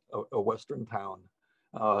a Western town.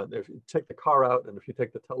 If you take the car out, and if you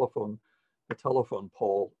take the telephone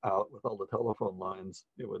pole out with all the telephone lines,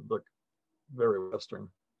 it would look very Western,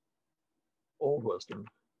 old Western.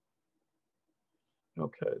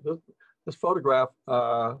 Okay, this photograph,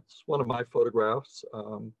 it's one of my photographs.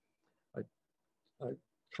 I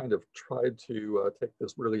kind of tried to take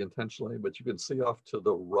this really intentionally, but you can see off to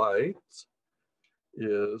the right,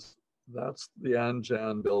 that's the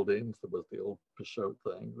Anjan building. That was the old Peugeot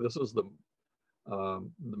thing. This is the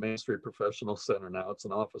Main Street Professional Center now. It's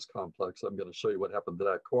an office complex. I'm going to show you what happened to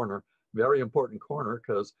that corner. Very important corner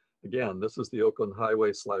because, again, this is the Oakland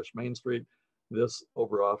Highway / Main Street. This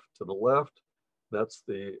over off to the left, that's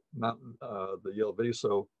the mountain, the El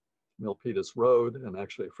Viso Milpitas Road. And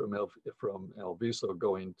actually from El Viso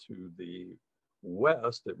going to the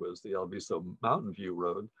west, it was the El Viso Mountain View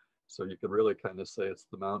Road. So you could really kind of say it's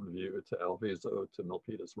the Mountain View to El Viso to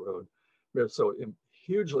Milpitas Road. So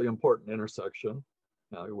hugely important intersection.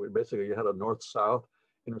 Basically you had a north-south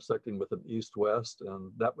intersecting with an east-west,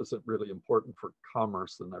 and that was really important for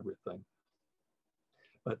commerce and everything.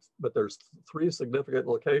 But there's 3 significant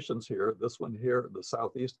locations here. This one here, the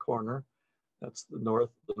southeast corner, that's the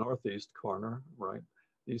northeast corner, right?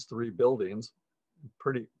 These 3 buildings,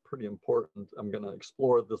 pretty important. I'm going to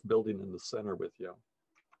explore this building in the center with you.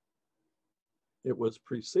 It was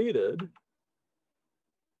preceded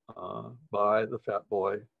by the Fat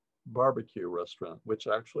Boy Barbecue restaurant, which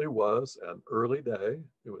actually was an early day.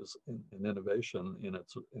 It was an innovation in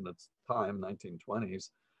its time,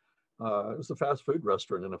 1920s. It was a fast food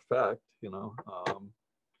restaurant in effect, and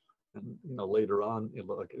later on,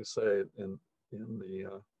 like I say, in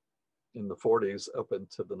the 40s up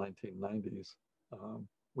into the 1990s,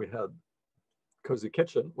 we had Cozy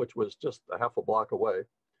Kitchen, which was just a half a block away.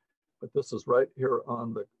 But this is right here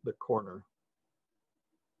on the corner.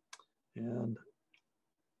 And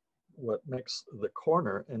what makes the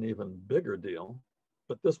corner an even bigger deal,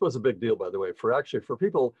 but this was a big deal, by the way, for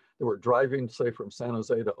people that were driving, say, from San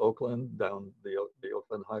Jose to Oakland down the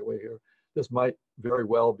Oakland Highway here, this might very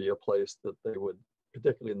well be a place that they would,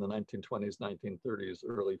 particularly in the 1920s, 1930s,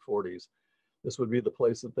 early 40s, this would be the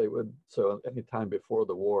place that they would, so anytime before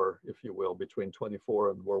the war, if you will, between 24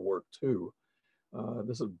 and World War II,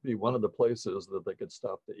 this would be one of the places that they could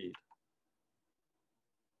stop to eat.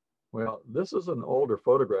 Well, this is an older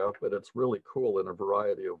photograph, but it's really cool in a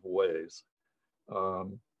variety of ways.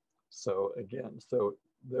 So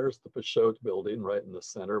there's the Peugeot building right in the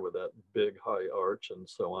center with that big high arch and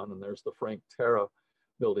so on. And there's the Frank Terra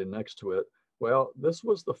building next to it. Well, this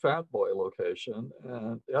was the Fat Boy location,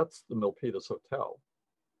 and that's the Milpitas Hotel.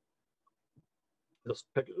 This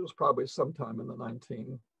picture was probably sometime in the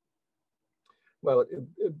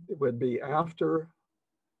it would be after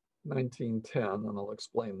 1910, and I'll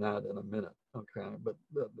explain that in a minute. Okay, but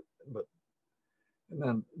and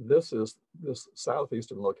then this is this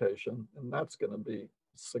southeastern location, and that's going to be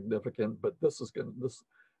significant. But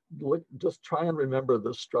just try and remember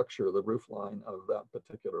the structure, the roof line of that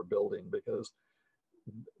particular building, because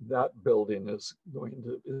that building is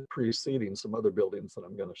preceding some other buildings that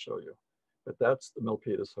I'm going to show you. But that's the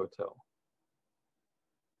Milpitas Hotel,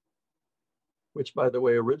 which, by the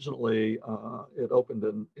way, originally it opened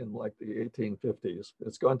in like the 1850s.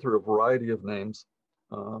 It's gone through a variety of names.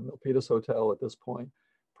 Milpitas Hotel at this point.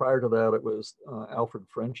 Prior to that, it was Alfred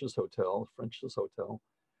French's Hotel, and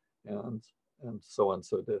so on.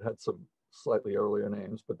 So it had some slightly earlier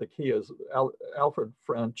names, but the key is Alfred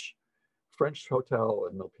French Hotel,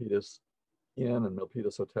 and Milpitas Inn and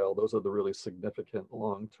Milpitas Hotel. Those are the really significant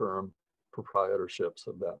long-term proprietorships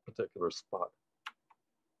of that particular spot.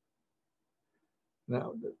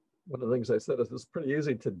 Now, one of the things I said is it's pretty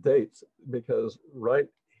easy to date, because right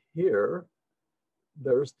here,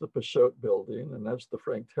 there's the Peugeot building, and that's the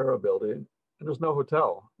Frank Terra building, and there's no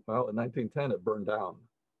hotel. Well, in 1910, it burned down.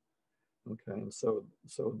 Okay, and so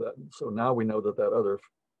now we know that other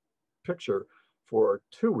picture, for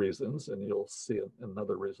 2 reasons, and you'll see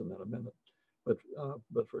another reason in a minute, but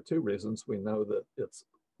for 2 reasons, we know that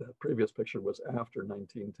that previous picture was after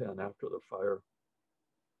 1910, after the fire.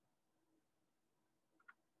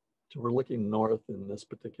 So we're looking north in this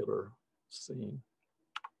particular scene.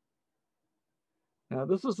 Now,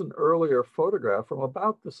 this is an earlier photograph from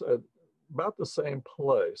about the same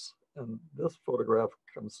place. And this photograph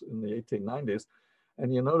comes in the 1890s.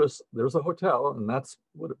 And you notice there's a hotel, and that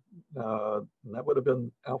would have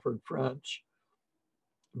been Alfred French.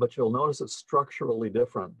 But you'll notice it's structurally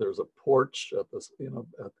different. There's a porch at this,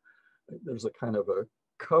 there's a kind of a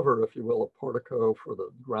cover, if you will, a portico for the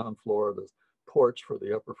ground floor. There's porch for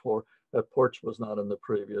the upper floor. That porch was not in the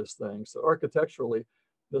previous thing. So architecturally,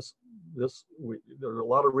 there are a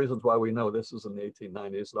lot of reasons why we know this is in the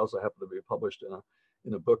 1890s. It also happened to be published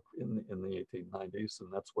in a book in the 1890s, and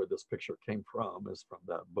that's where this picture came from, is from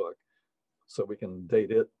that book. So we can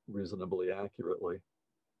date it reasonably accurately.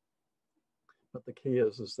 But the key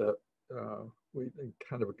is that we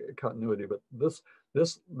kind of a continuity. But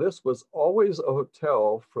this was always a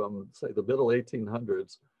hotel from, say, the middle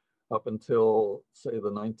 1800s up until, say,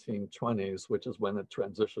 the 1920s, which is when it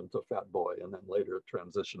transitioned to Fat Boy, and then later it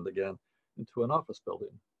transitioned again into an office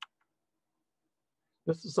building.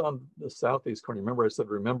 This is on the southeast corner. Remember I said,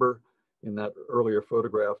 remember in that earlier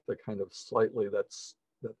photograph, the kind of slightly, that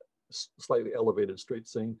slightly elevated street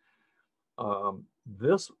scene.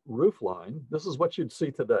 This roof line, this is what you'd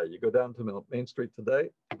see today. You go down to Main Street today,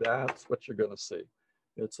 that's what you're gonna see.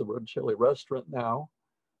 It's a Red Chili restaurant now.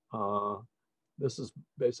 This is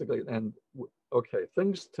basically, and okay,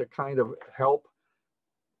 things to kind of help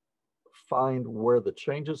find where the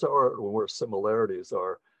changes are or where similarities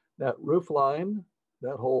are. That roof line,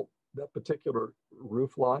 that particular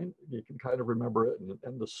roof line, you can kind of remember it,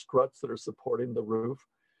 and the struts that are supporting the roof,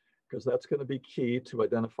 because that's going to be key to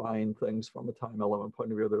identifying things from a time element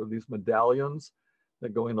point of view. There are these medallions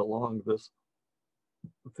that going along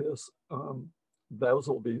those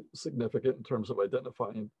will be significant in terms of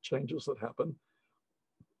identifying changes that happen.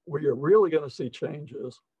 Where you're really going to see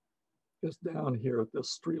changes is down here at this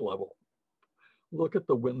street level. Look at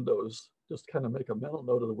the windows, just kind of make a mental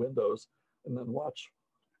note of the windows, and then watch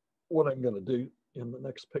what I'm going to do in the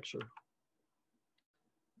next picture.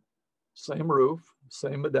 Same roof,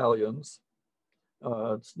 same medallions.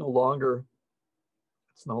 It's no longer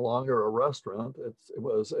a restaurant.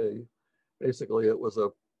 Basically it was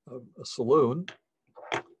a saloon.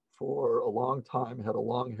 For a long time, had a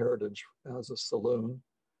long heritage as a saloon,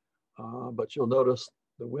 but you'll notice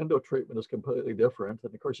the window treatment is completely different,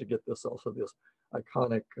 and of course you get this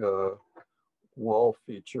iconic wall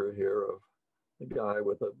feature here of the guy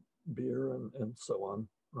with a beer and so on,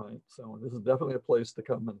 right? So this is definitely a place to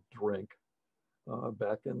come and drink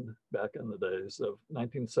back in the days of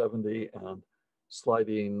 1970 and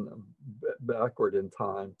sliding backward in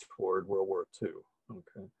time toward World War II.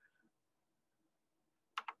 Okay.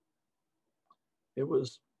 It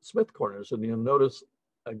was Smith Corners, and you'll notice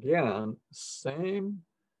again, same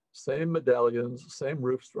medallions, same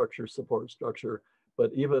roof structure, support structure,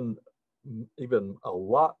 but even a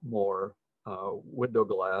lot more window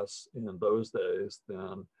glass in those days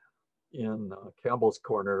than in Campbell's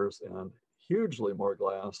Corners, and hugely more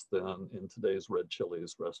glass than in today's Red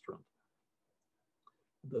Chili's restaurant.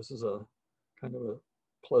 This is a kind of a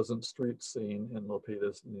pleasant street scene in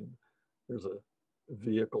Milpitas. And there's a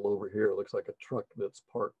vehicle over here. It looks like a truck that's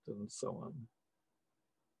parked and so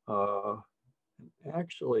on.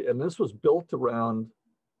 Actually, and this was built around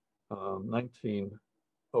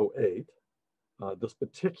 1908. This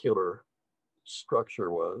particular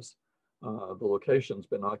structure was. The location's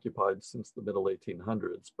been occupied since the middle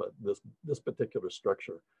 1800s, but this particular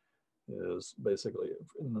structure is basically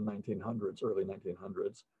in the 1900s, early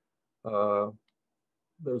 1900s.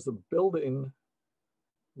 There's a building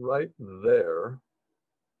right there,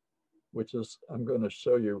 which is, I'm going to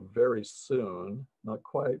show you very soon, not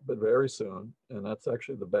quite, but very soon, and that's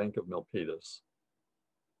actually the Bank of Milpitas.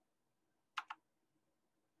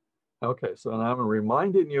 Okay, so now I'm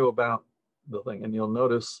reminding you about the thing, and you'll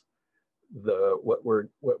notice what we're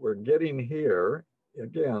getting here.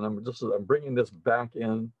 Again, I'm bringing this back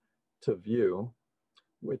in to view,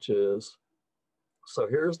 which is, so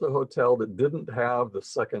here's the hotel that didn't have the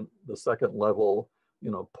second level,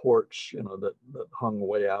 porch, that hung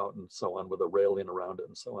way out and so on, with a railing around it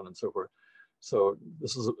and so on and so forth. So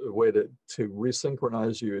this is a way to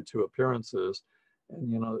resynchronize you to appearances.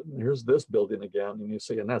 And here's this building again, and you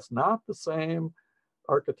see, and that's not the same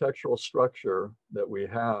architectural structure that we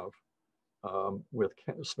have with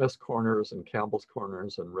Smith's Corners and Campbell's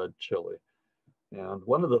Corners and Red Chili. And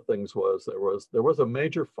one of the things was there was a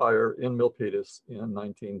major fire in Milpitas in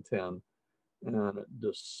 1910, and it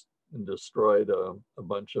just destroyed a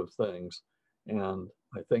bunch of things. And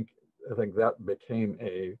I think that became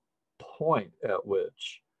a point at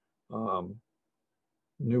which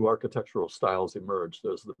new architectural styles emerged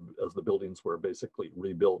as the buildings were basically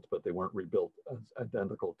rebuilt, but they weren't rebuilt as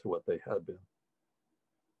identical to what they had been.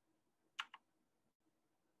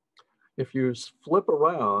 If you flip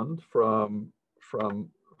around from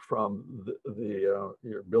your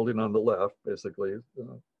building on the left, basically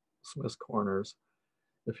Smith's Corners,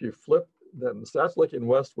 if you flip, then that's looking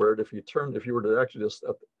westward. If you were to actually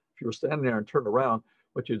if you were standing there and turn around,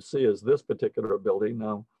 what you'd see is this particular building.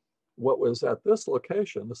 Now, what was at this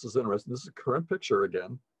location, this is interesting, this is a current picture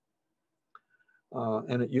again,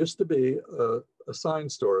 and it used to be a sign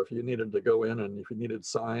store. If you needed to go in and if you needed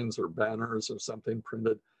signs or banners or something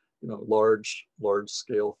printed, large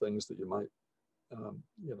scale things that you might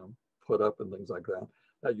put up and things like that.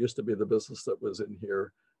 That used to be the business that was in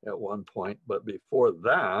here at one point. But before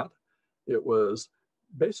that, it was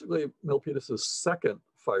basically Milpitas' second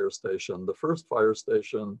fire station. The first fire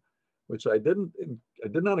station which I did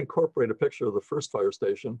not incorporate a picture of the first fire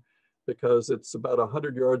station because it's about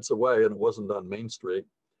 100 yards away and it wasn't on Main Street.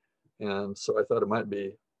 And so I thought it might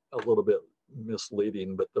be a little bit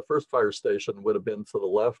misleading, but the first fire station would have been to the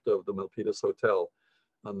left of the Milpitas Hotel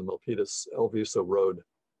on the Milpitas El Viso Road.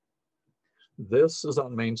 This is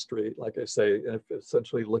on Main Street, like I say,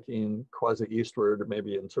 essentially looking quasi-eastward,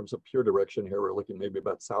 maybe in terms of pure direction here, we're looking maybe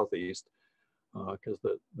about southeast, because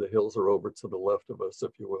the hills are over to the left of us,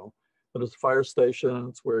 if you will. But it's a fire station,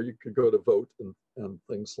 it's where you could go to vote and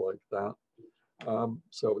things like that.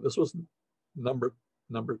 So this was number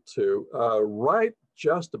two, right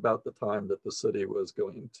just about the time that the city was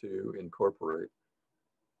going to incorporate,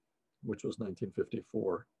 which was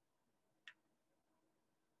 1954.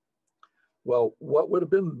 Well, what would have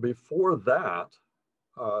been before that,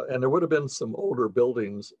 and there would have been some older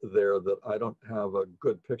buildings there that I don't have a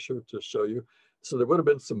good picture to show you. So there would have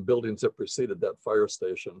been some buildings that preceded that fire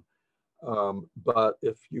station. But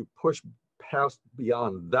if you push past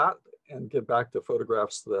beyond that and get back to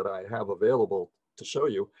photographs that I have available to show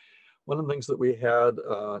you, one of the things that we had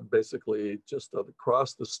basically just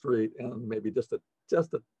across the street and maybe just a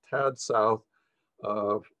tad south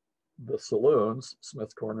of the saloons,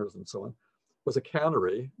 Smith's Corners and so on, was a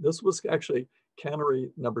cannery. This was actually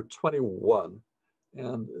cannery number 21.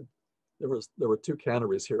 And there were two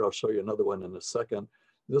canneries here. I'll show you another one in a second.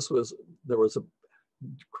 There was a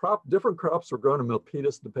crop, different crops were grown in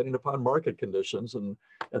Milpitas depending upon market conditions. And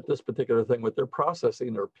at this particular thing, what they're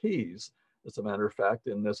processing are peas. As a matter of fact,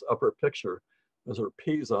 in this upper picture, those are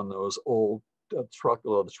peas on those old the truck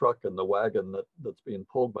and the wagon that's being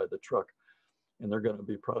pulled by the truck. And they're going to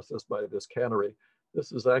be processed by this cannery.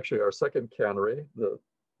 This is actually our second cannery, the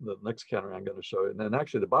next cannery I'm going to show you. And then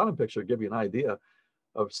actually the bottom picture will give you an idea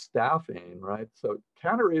of staffing, right? So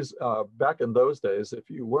canneries back in those days, if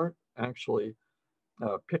you weren't actually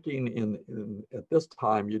picking at this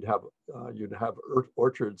time, you'd have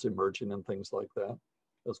orchards emerging and things like that,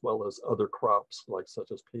 as well as other crops like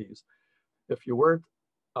such as peas. If you weren't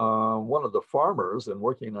one of the farmers and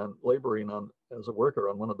laboring as a worker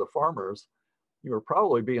on one of the farmers, you were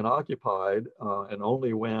probably being occupied, and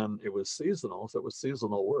only when it was seasonal, so it was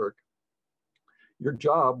seasonal work. Your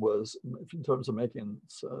job was, in terms of making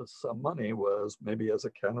some money, was maybe as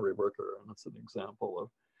a cannery worker, and that's an example of.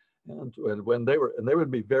 And when they would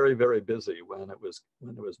be very, very busy when it was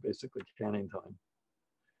basically canning time.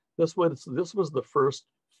 This was the first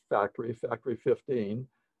factory, Factory 15.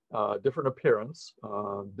 Different appearance,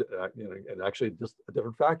 and actually just a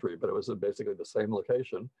different factory, but it was basically the same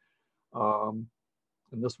location. And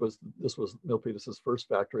this was Milpitas's first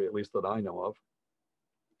factory, at least that I know of,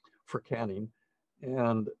 for canning.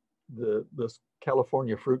 And this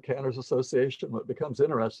California Fruit Canners Association, what becomes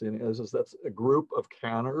interesting is that's a group of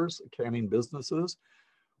canners, canning businesses.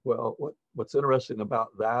 Well, what's interesting about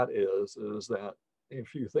that is that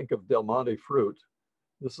if you think of Del Monte fruit,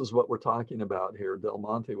 this is what we're talking about here. Del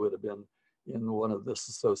Monte would have been in one of this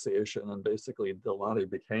association, and basically Del Monte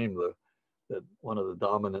became one of the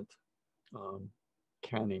dominant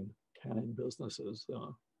canning businesses.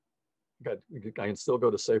 I can still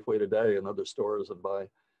go to Safeway today and other stores and buy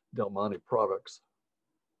Del Monte products.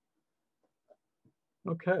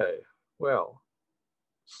 Okay, well,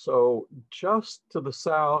 so just to the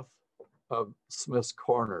south of Smith's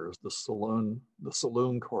Corners, the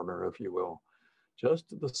saloon corner, if you will, just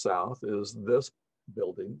to the south is this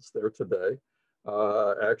building. It's there today.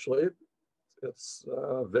 Actually, it's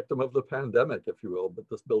a victim of the pandemic, if you will, but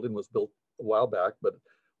this building was built a while back. But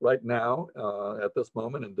right now, at this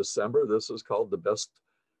moment in December, this is called the Best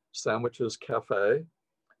Sandwiches Cafe.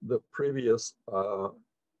 The previous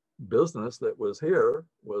business that was here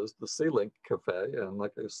was the C-Link Cafe. And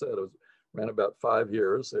like I said, it ran about 5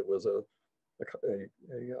 years. It was a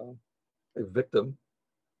victim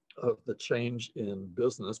of the change in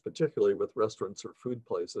business, particularly with restaurants or food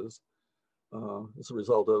places, as a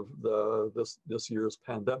result of this year's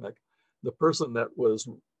pandemic. The person that was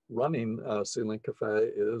running C-Link Cafe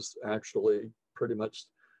is actually pretty much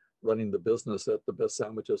running the business at the Best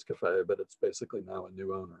Sandwiches Cafe, but it's basically now a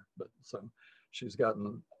new owner. But so she's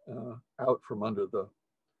gotten out from under the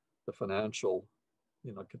financial,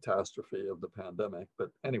 catastrophe of the pandemic. But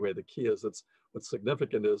anyway, the key is what's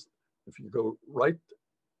significant is if you go right,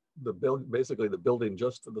 basically the building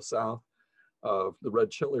just to the south of the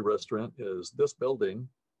Red Chili restaurant is this building,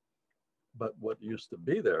 but what used to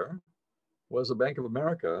be there was a Bank of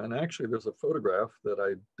America. And actually there's a photograph that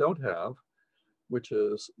I don't have, which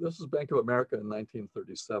is, this is Bank of America in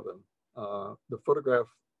 1937. The photograph,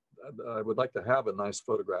 I would like to have a nice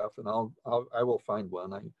photograph, and I will find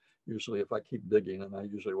one. I usually, if I keep digging, and I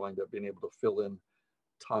usually wind up being able to fill in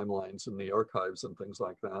timelines in the archives and things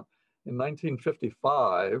like that. In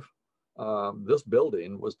 1955, this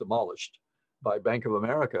building was demolished by Bank of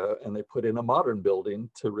America, and they put in a modern building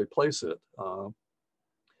to replace it.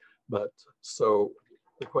 But so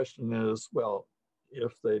the question is, well,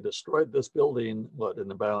 if they destroyed this building, what,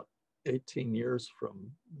 in about 18 years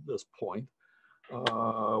from this point,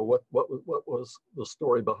 what was the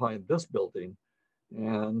story behind this building?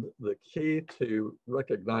 And the key to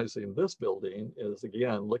recognizing this building is,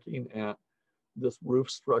 again, looking at this roof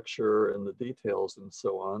structure and the details and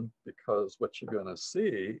so on, because what you're going to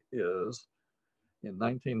see is in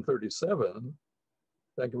 1937,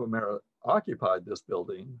 Bank of America occupied this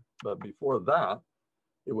building, but before that,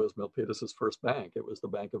 it was Milpitas' first bank. It was the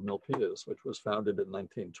Bank of Milpitas, which was founded in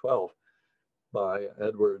 1912 by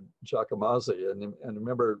Edward Giacomazzi. And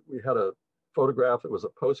remember, we had a photograph. It was a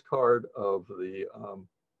postcard of the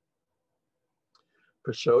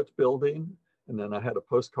Peugeot building. And then I had a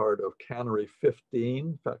postcard of Cannery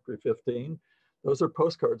 15, Factory 15. Those are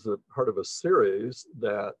postcards that are part of a series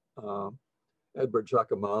that Edward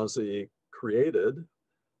Giacomazzi created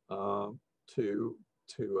to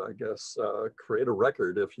I guess, create a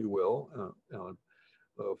record, if you will,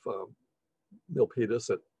 of Milpitas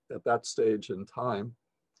at that stage in time.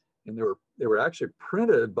 And they were actually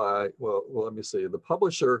printed by, well, let me see, the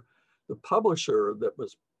publisher that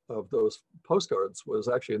was of those postcards was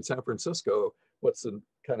actually in San Francisco. What's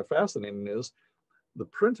kind of fascinating is the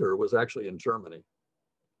printer was actually in Germany.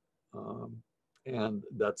 And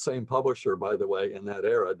that same publisher, by the way, in that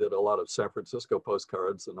era did a lot of San Francisco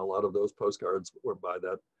postcards, and a lot of those postcards were by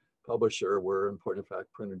that publisher were in point of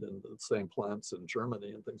fact printed in the same plants in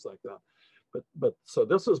Germany and things like that. But so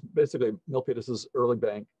this is basically Milpitas' early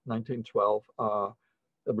bank, 1912.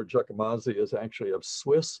 Edward Giacomazzi is actually of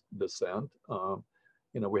Swiss descent.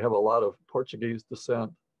 We have a lot of Portuguese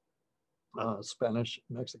descent, Spanish,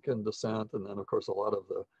 Mexican descent, and then of course a lot of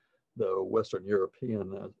the Western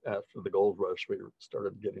European. After the gold rush, we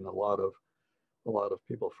started getting a lot of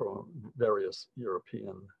people from various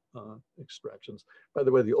European extractions. By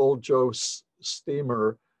the way, the old Joe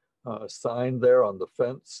steamer sign there on the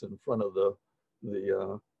fence in front of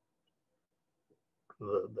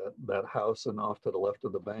that house and off to the left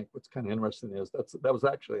of the bank. What's kind of interesting is that was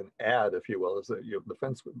actually an ad, if you will. The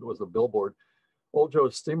fence was a billboard. Old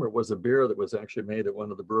Joe's Steamer was a beer that was actually made at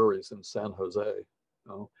one of the breweries in San Jose.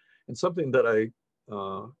 And something that I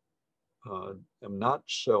am not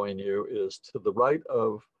showing you is to the right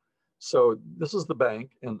of, so this is the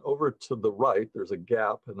bank, and over to the right, there's a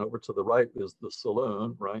gap, and over to the right is the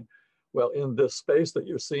saloon, right? Well, in this space that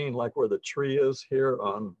you're seeing, like where the tree is here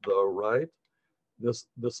on the right, this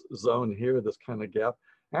zone here, this kind of gap,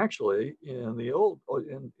 actually in the old,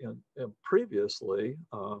 in previously,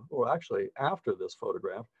 or actually after this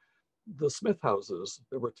photograph, the Smith houses,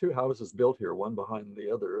 there were two houses built here, one behind the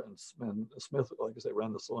other, and Smith, like I say,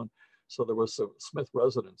 ran the salon. So there was some Smith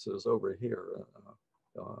residences over here,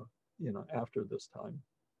 after this time.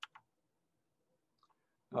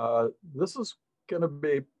 This is going to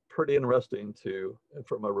be pretty interesting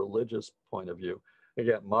from a religious point of view.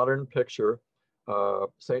 Again, modern picture,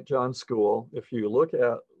 St. John's School. If you look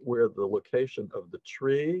at where the location of the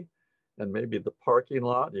tree and maybe the parking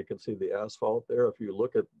lot, you can see the asphalt there. If you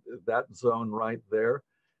look at that zone right there,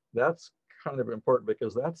 that's kind of important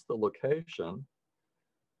because that's the location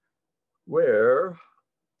where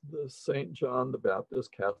the St. John the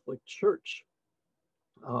Baptist Catholic Church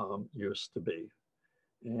used to be.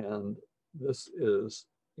 And this is,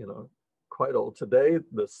 quite old. Today,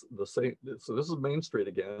 so this is Main Street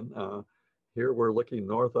again. Here we're looking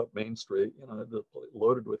north up Main Street,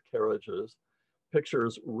 loaded with carriages.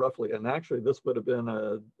 Pictures roughly, and actually this would have been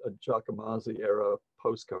a Giacomazzi era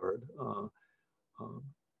postcard.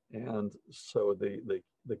 And so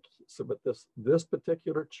but this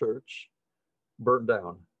particular church burned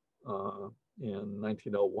down in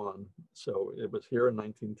 1901. So it was here in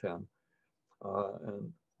 1910.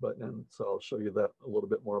 So I'll show you that a little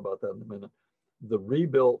bit more about that in a minute. The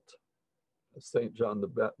rebuilt St. John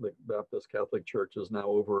the Baptist Catholic Church is now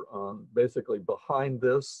over on basically behind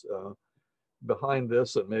this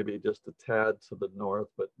and maybe just a tad to the north,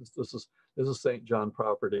 but this is St. John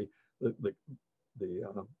property. The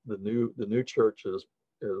new church is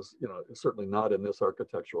certainly not in this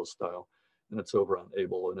architectural style, and it's over on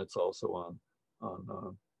Abel, and it's also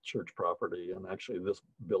on church property. And actually this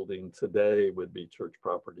building today would be church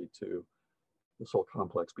property too, this whole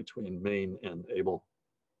complex between Main and Abel.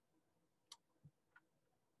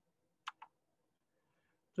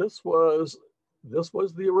 This was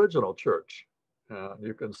the original church.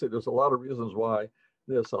 You can see there's a lot of reasons why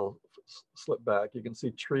this, I'll slip back. You can see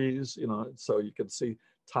trees, so you can see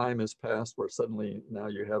time has passed where suddenly now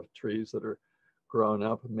you have trees that are grown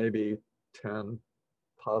up, maybe 10,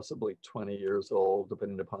 possibly 20 years old,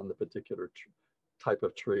 depending upon the particular type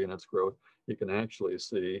of tree and its growth. You can actually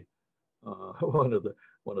see one of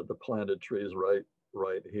the planted trees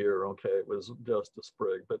right here. Okay, it was just a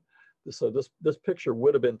sprig, but so this picture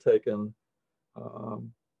would have been taken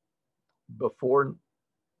before.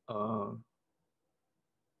 Let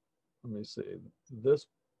me see this.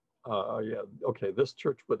 Yeah, okay. This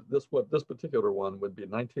church, but this particular one would be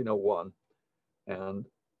 1901, and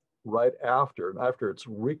right after its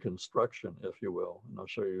reconstruction, if you will, and I'll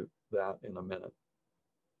show you that in a minute.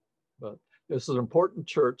 But this is an important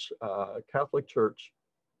church, Catholic church.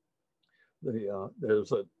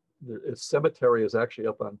 Its cemetery is actually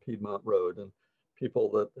up on Piedmont Road, and people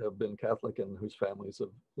that have been Catholic and whose families have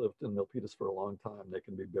lived in Milpitas for a long time, they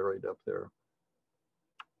can be buried up there.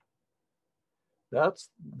 That's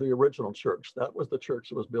the original church. That was the church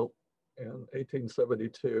that was built in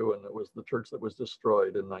 1872, and it was the church that was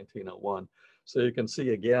destroyed in 1901. So you can see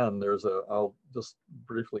again, I'll just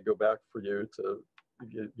briefly go back for you to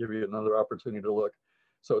give you another opportunity to look.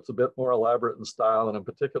 So it's a bit more elaborate in style, and in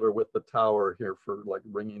particular with the tower here for like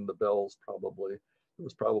ringing the bells. Probably there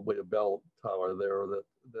was probably a bell tower there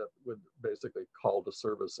that would basically call to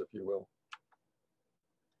service, if you will.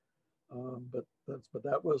 But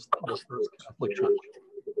that was the first Catholic church.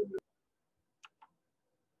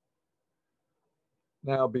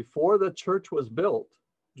 Now, before the church was built,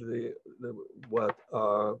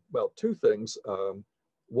 well, two things.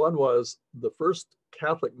 One was the first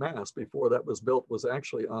Catholic Mass before that was built was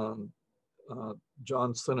actually on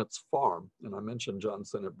John Sinnott's farm. And I mentioned John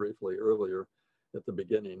Sinnott briefly earlier at the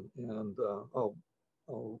beginning. And I'll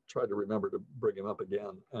try to remember to bring him up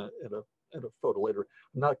again in a photo later.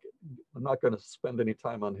 I'm not going to spend any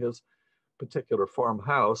time on his particular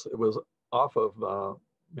farmhouse. It was off of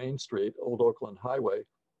Main Street, Old Oakland Highway.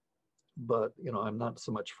 But I'm not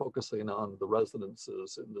so much focusing on the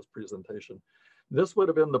residences in this presentation. This would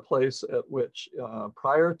have been the place at which,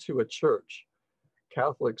 prior to a church,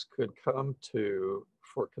 Catholics could come to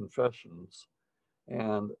for confessions.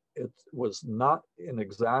 And it was not in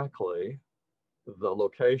exactly the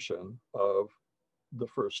location of the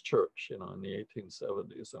first church, in the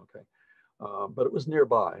 1870s, okay. But it was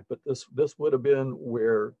nearby. But this would have been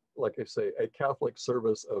where, like I say, a Catholic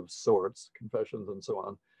service of sorts, confessions and so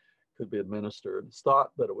on, could be administered. It's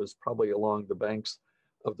thought that it was probably along the banks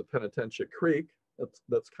of the Penitentiary Creek.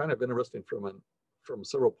 That's kind of interesting from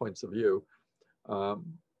several points of view. I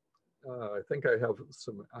think I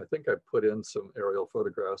put in some aerial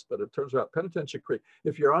photographs, but it turns out Penitentiary Creek,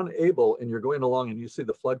 if you're unable and you're going along and you see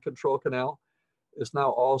the flood control canal, it's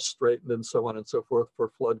now all straightened and so on and so forth for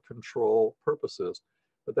flood control purposes.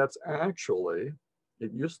 But that's actually,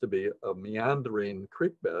 it used to be a meandering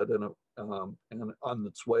creek bed and on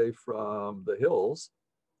its way from the hills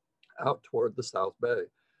out toward the South Bay.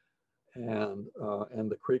 And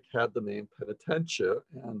the creek had the name Penitentia,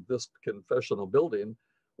 and this confessional building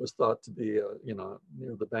was thought to be,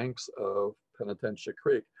 near the banks of Penitentia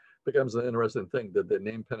Creek. Becomes an interesting thing. Did they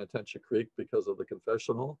name Penitentia Creek because of the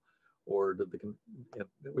confessional, or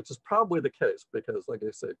which is probably the case, because, like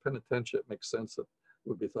I say, Penitentia, it makes sense that it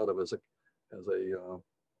would be thought of as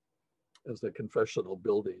a confessional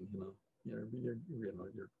building.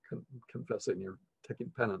 You're confessing, you're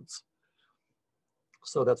taking penance.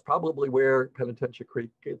 So that's probably where Penitentiary Creek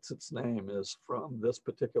gets its name, is from this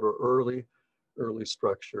particular early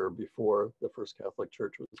structure before the first Catholic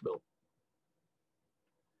church was built.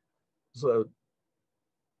 So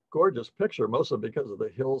gorgeous picture, mostly because of the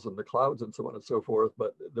hills and the clouds and so on and so forth.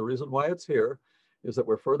 But the reason why it's here is that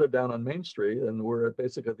we're further down on Main Street, and we're at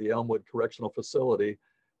basically the Elmwood Correctional Facility,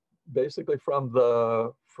 basically from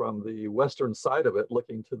the western side of it,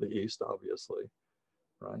 looking to the east, obviously.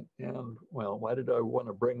 Right. And well, why did I want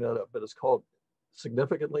to bring that up? But it's called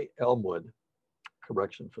significantly Elmwood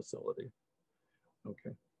Correction Facility.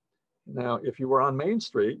 Okay. Now, if you were on Main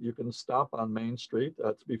Street, you can stop on Main Street.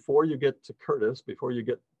 That's before you get to Curtis, before you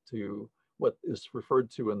get to what is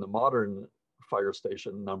referred to in the modern fire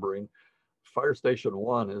station numbering. Fire Station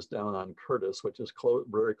 1 is down on Curtis, which is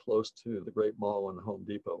very close to the Great Mall and Home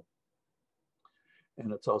Depot.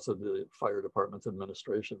 And it's also the fire department's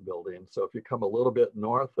administration building. So if you come a little bit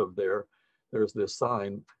north of there, there's this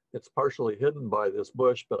sign. It's partially hidden by this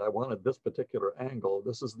bush, but I wanted this particular angle.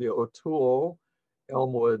 This is the O'Toole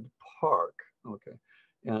Elmwood Park, okay.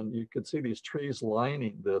 And you can see these trees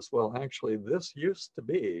lining this. Well, actually, this used to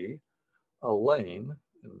be a lane.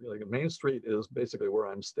 Like Main Street is basically where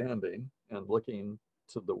I'm standing and looking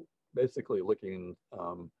to basically looking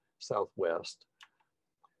southwest.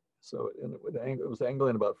 So it was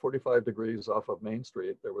angling about 45 degrees off of Main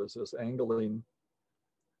Street. There was this angling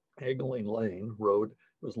lane road.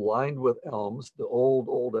 It was lined with elms. The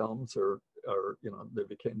old elms are they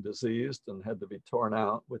became diseased and had to be torn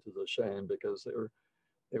out, which is a shame because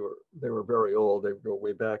they were very old. They go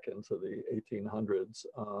way back into the 1800s.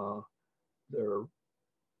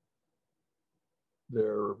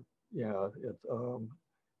 Yeah,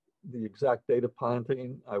 the exact date of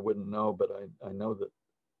planting I wouldn't know, but I know that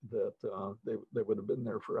they would have been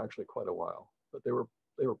there for actually quite a while. But they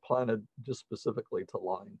were planted just specifically to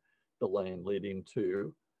line the lane leading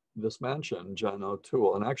to this mansion, John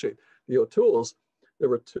O'Toole. And actually, the O'Tooles, they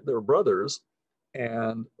were brothers,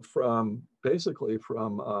 and basically,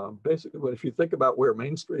 if you think about where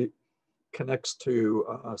Main Street connects to,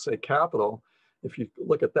 say, Capitol, if you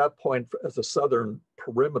look at that point as a southern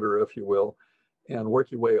perimeter, if you will, and work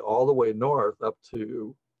your way all the way north up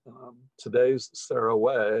to today's Sarah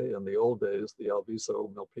Way, and the old days, the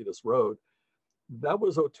Alviso Milpitas Road, that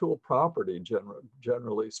was O'Toole property,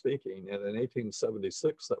 generally speaking. And in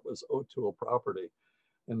 1876, that was O'Toole property.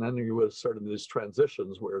 And then you would have started these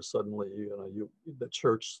transitions where suddenly, the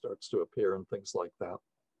church starts to appear and things like that.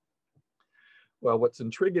 Well, what's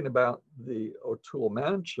intriguing about the O'Toole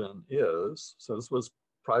mansion is, so this was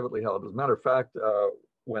privately held. As a matter of fact,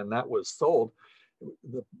 when that was sold,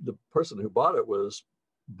 the person who bought it was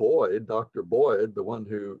Boyd, Dr. Boyd, the one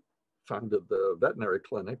who founded the veterinary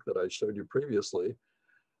clinic that I showed you previously.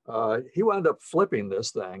 He wound up flipping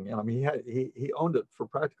this thing. And I mean, he owned it for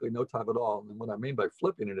practically no time at all. And what I mean by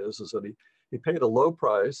flipping it is that he paid a low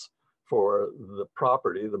price for the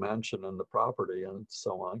property, the mansion and the property and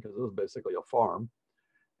so on, because it was basically a farm.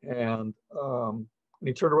 And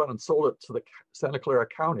he turned around and sold it to the Santa Clara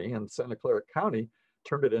County, and Santa Clara County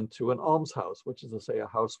turned it into an almshouse, which is to say a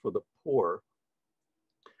house for the poor.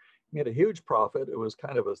 He made a huge profit. It was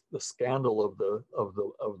kind of the scandal of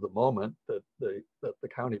the moment that the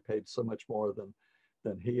county paid so much more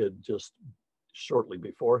than he had just shortly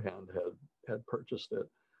beforehand had purchased it.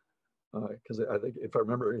 Because I think, if I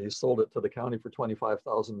remember, he sold it to the county for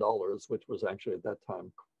 $25,000, which was actually at that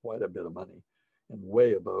time quite a bit of money and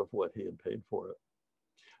way above what he had paid for it.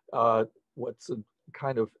 The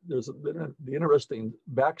interesting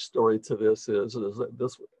backstory to this is that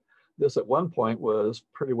this at one point was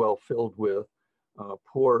pretty well filled with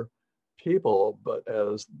poor people, but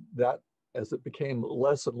as it became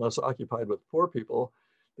less and less occupied with poor people,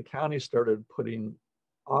 the county started putting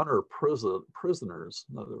honor prisoners.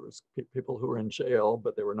 In other words, people who were in jail,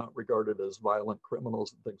 but they were not regarded as violent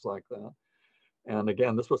criminals and things like that. And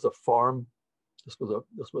again, this was a farm. This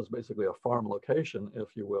was basically a farm location,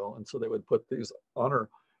 if you will. And so they would put these honor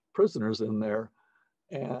prisoners in there.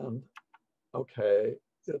 And okay,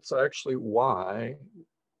 it's actually why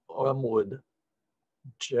Elmwood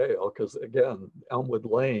Jail, because again, Elmwood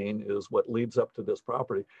Lane is what leads up to this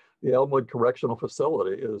property. The Elmwood Correctional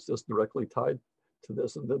Facility is just directly tied to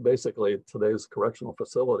this. And then basically today's correctional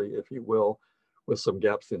facility, if you will, with some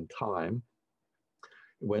gaps in time,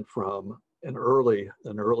 it went from an early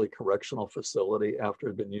correctional facility after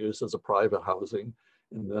it had been used as a private housing,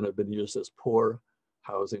 and then it had been used as poor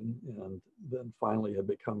housing, and then finally had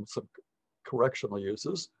become some correctional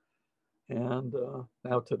uses. And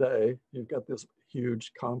now today, you've got this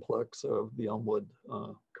huge complex of the Elmwood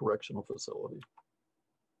Correctional Facility.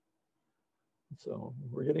 So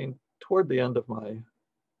we're getting toward the end of my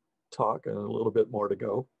talk and a little bit more to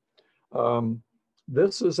go.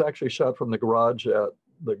 This is actually shot from the garage at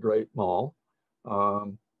the Great Mall.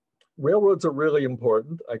 Railroads are really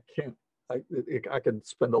important. I could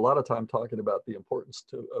spend a lot of time talking about the importance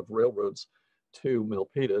of railroads to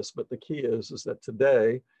Milpitas, but the key is that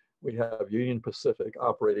today we have Union Pacific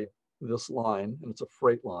operating this line, and it's a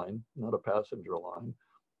freight line, not a passenger line.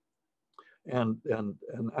 And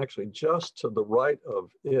actually just to the right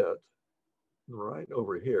of it, right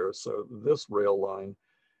over here, so this rail line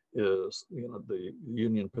is, the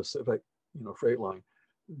Union Pacific, freight line.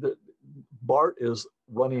 The BART is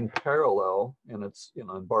running parallel, and it's,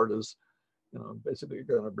 and BART is, basically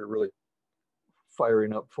going to be really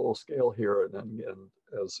firing up full scale here, and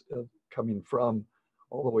as coming from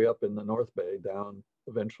all the way up in the North Bay down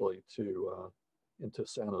eventually to into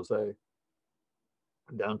San Jose,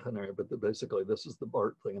 downtown area. But basically this is the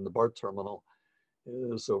BART thing, and the BART terminal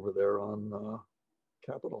is over there on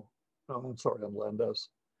Capitol. No, I'm sorry, on Landez.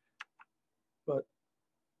 But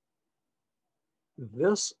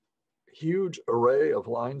this huge array of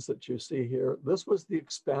lines that you see here, this was the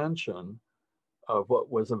expansion of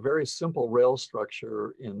what was a very simple rail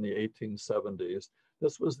structure in the 1870s.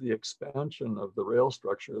 This was the expansion of the rail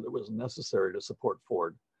structure that was necessary to support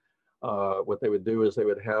Ford. what they would do is they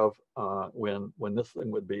would have, when this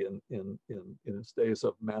thing would be in its days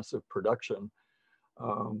of massive production,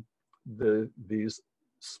 these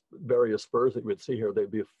various spurs that you would see here,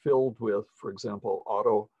 they'd be filled with, for example,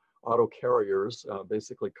 auto carriers,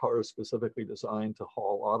 basically cars specifically designed to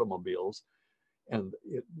haul automobiles. And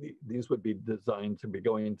these would be designed to be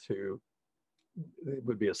going to, it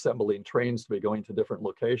would be assembling trains to be going to different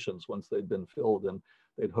locations once they'd been filled, and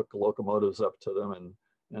they'd hook locomotives up to them,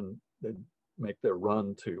 and they'd make their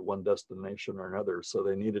run to one destination or another. So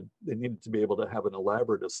they needed to be able to have an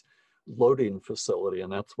elaborate loading facility,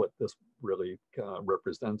 and that's what this really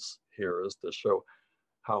represents here, is to show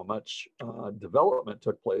how much development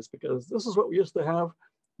took place, because this is what we used to have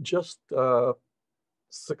just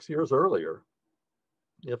 6 years earlier,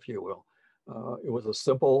 if you will. It was a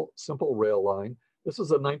simple rail line. This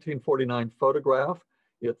is a 1949 photograph.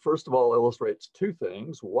 It first of all illustrates two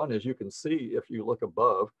things. One is, you can see if you look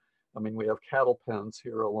above, I mean, we have cattle pens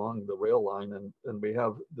here along the rail line, and we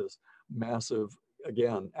have this massive,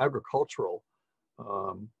 again, agricultural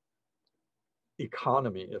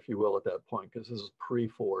economy, if you will, at that point, because this is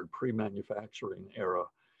pre-Ford, pre-manufacturing era.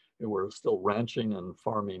 And we're still ranching and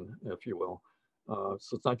farming, if you will.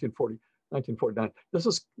 So it's 1949. This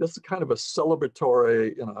is kind of a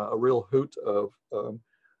celebratory, a real hoot of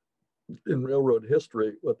in railroad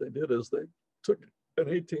history. What they did is they took an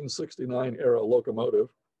 1869 era locomotive,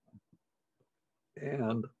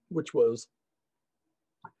 and which was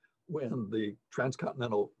when the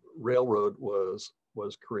Transcontinental Railroad was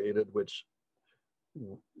created, which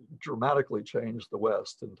dramatically changed the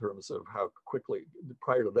West in terms of how quickly.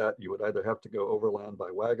 Prior to that, you would either have to go overland by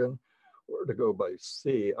wagon or to go by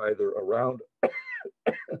sea, either around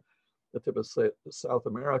the tip of South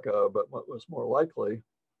America, but what was more likely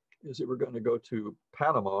is you were going to go to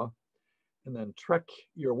Panama and then trek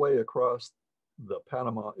your way across the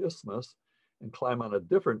Panama Isthmus and climb on a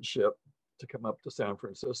different ship to come up to San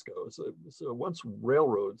Francisco. So once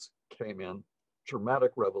railroads came in,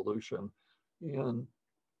 dramatic revolution in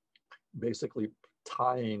basically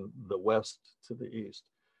tying the West to the East.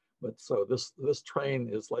 But so this train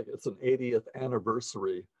is like, it's an 80th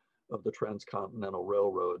anniversary of the Transcontinental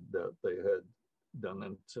Railroad that they had done,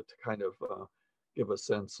 and to kind of give a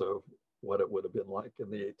sense of what it would have been like in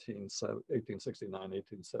the 1869,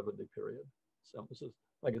 1870 period. So this is,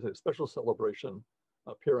 like I said, a special celebration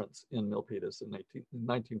appearance in Milpitas in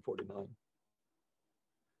 1949.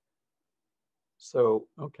 So,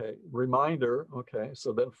 okay, reminder, okay,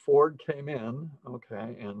 so then Ford came in,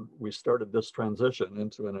 okay, and we started this transition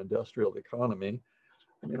into an industrial economy.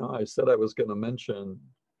 You know, I said I was going to mention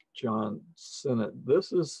John Sinnott.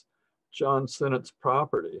 This is John Sinnott's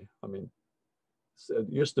property. I mean, it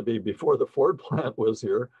used to be, before the Ford plant was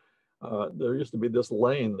here, there used to be this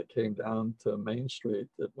lane that came down to Main Street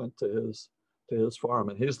that went to his farm,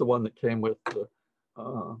 and he's the one that came with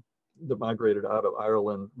that migrated out of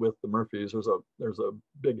Ireland with the Murphys. There's a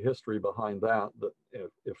big history behind that. That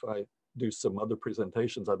if I do some other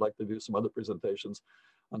presentations, I'd like to do some other presentations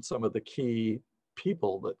on some of the key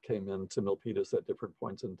people that came into Milpitas at different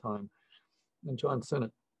points in time. And John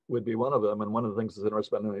Sinnott would be one of them. And one of the things that's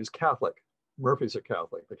interesting about him, he's Catholic. Murphys are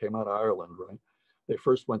Catholic. They came out of Ireland, right? They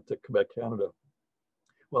first went to Quebec, Canada.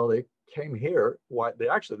 Well, they came here. Why? They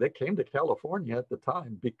came to California at the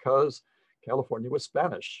time because California was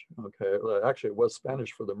Spanish. Okay, actually, it was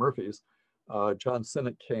Spanish for the Murphys. John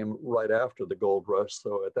Sinnott came right after the gold rush,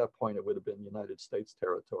 so at that point it would have been United States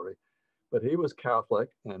territory. But he was Catholic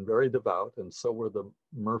and very devout, and so were the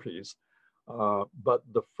Murphys. But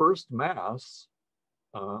the first Mass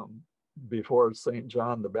before St.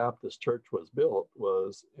 John the Baptist Church was built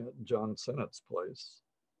was at John Sinnott's place.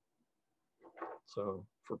 So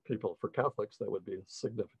for Catholics, that would be a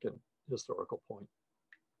significant historical point.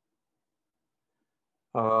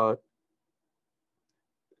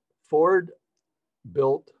 Ford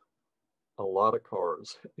built a lot of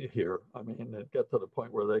cars here. I mean, it got to the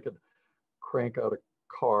point where they could crank out a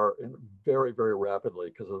car very, very rapidly,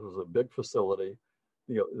 because it was a big facility,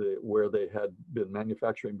 where they had been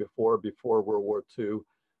manufacturing before World War II.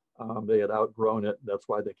 They had outgrown it. That's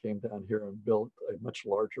why they came down here and built a much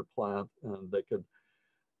larger plant, and they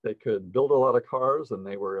could build a lot of cars, and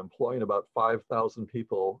they were employing about 5,000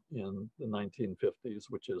 people in the 1950s,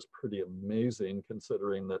 which is pretty amazing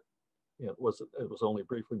considering that it was only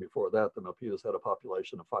briefly before that the Milpitas had a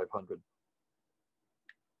population of 500.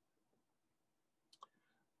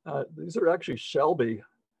 These are actually Shelby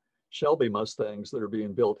Mustangs that are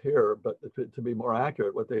being built here, but to be more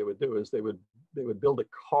accurate, what they would do is they would build a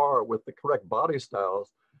car with the correct body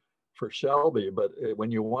styles for Shelby, but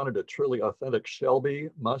when you wanted a truly authentic Shelby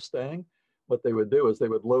Mustang, what they would do is they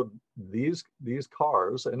would load these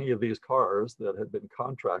cars, any of these cars that had been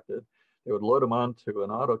contracted, they would load them onto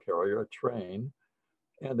an auto carrier, a train,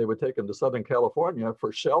 and they would take them to Southern California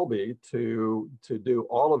for Shelby to do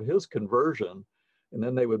all of his conversion. And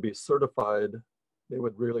then they would be certified, they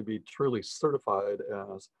would really be truly certified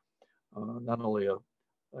as not only a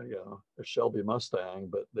Shelby Mustang,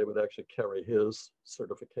 but they would actually carry his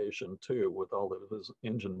certification too, with all of his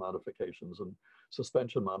engine modifications and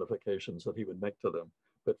suspension modifications that he would make to them.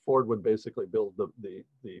 But Ford would basically build the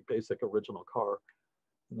basic original car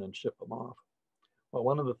and then ship them off. Well,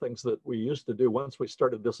 one of the things that we used to do once we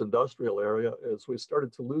started this industrial area is we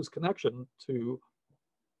started to lose connection to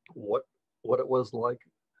what it was like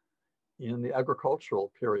in the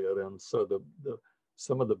agricultural period. And so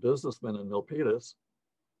some of the businessmen in Milpitas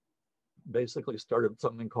basically started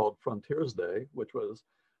something called Frontiers Day, which was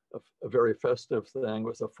a very festive thing. It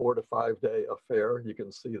was a 4 to 5 day affair. You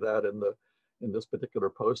can see that in this particular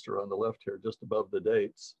poster on the left here, just above the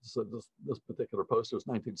dates. So this particular poster is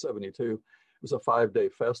 1972. It was a 5-day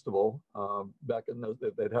festival. Back in those,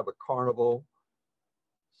 they'd have a carnival.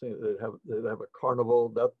 See, they'd have a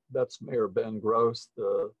carnival. That's Mayor Ben Gross.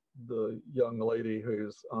 The young lady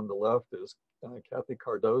who's on the left is Kathy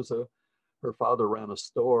Cardoza. Her father ran a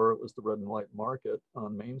store. It was the Red and White Market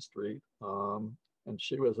on Main Street. And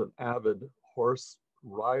she was an avid horse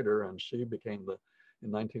rider, and she became in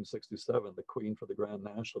 1967, the queen for the Grand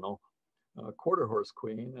National, quarter horse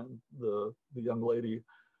queen. And the young lady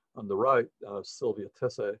on the right, Sylvia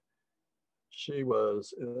Tesse, she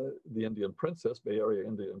was the Indian Princess, Bay Area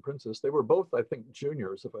Indian Princess. They were both, I think,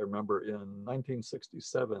 juniors, if I remember, in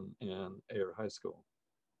 1967 in Ayer High School.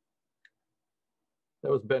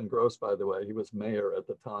 That was Ben Gross, by the way. He was mayor at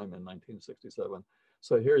the time in 1967.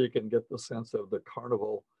 So here you can get the sense of the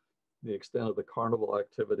carnival, the extent of the carnival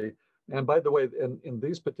activity. And by the way, in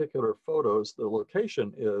these particular photos, the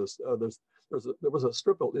location is, there was a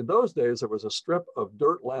strip, in those days, there was a strip of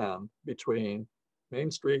dirt land between Main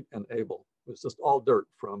Street and Able. It was just all dirt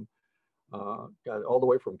from, all the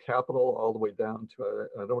way from Capitol, all the way down to,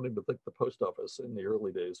 I don't even think the post office in the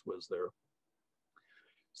early days was there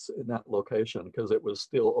in that location, because it was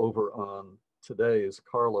still over on today's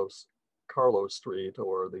Carlos Street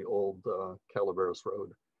or the old Calaveras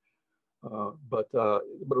Road. But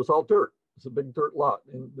it was all dirt. It's a big dirt lot.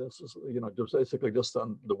 And this is, just basically just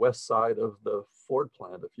on the west side of the Ford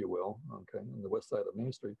plant, if you will, okay, on the west side of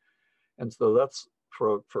Main Street. And so that's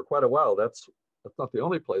for quite a while, that's not the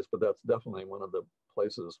only place, but that's definitely one of the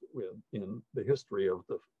places in the history of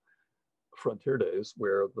the Frontier Days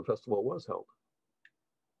where the festival was held.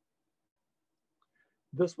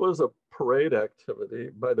 This was a parade activity.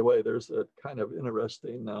 By the way, there's a kind of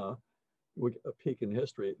interesting a peek in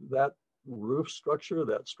history. That roof structure,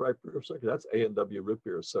 that striped roof structure, that's A&W Root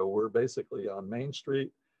Beer. So we're basically on Main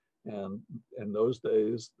Street, and in those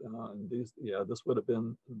days, this would have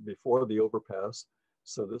been before the overpass.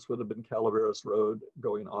 So this would have been Calaveras Road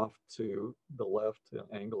going off to the left and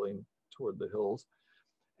angling toward the hills.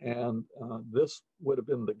 And this would have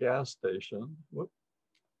been the gas station. Whoop,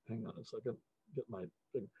 hang on a second. Get my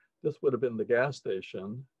thing. This would have been the gas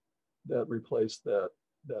station that replaced that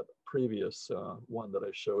previous one that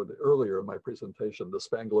I showed earlier in my presentation, the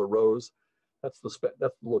Spangler Rose. That's the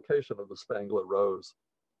location of the Spangler Rose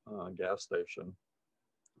gas station.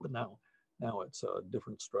 But now it's a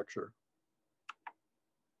different structure.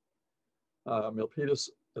 Milpitas,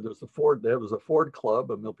 there's there was a Ford club,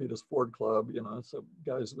 a Milpitas Ford club. So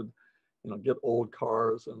guys would get old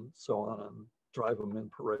cars and so on and drive them in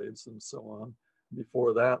parades and so on.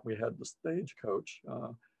 Before that, we had the stagecoach.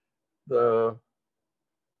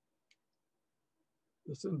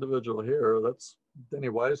 This individual here, that's Denny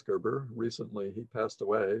Weisgerber. Recently, he passed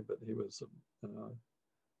away, but he was,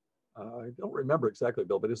 I don't remember exactly,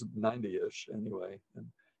 Bill, but he's 90-ish anyway. And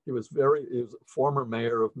he was a former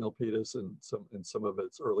mayor of Milpitas in some of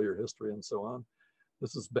its earlier history and so on.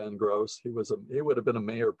 This is Ben Gross. He would have been a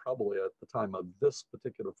mayor probably at the time of this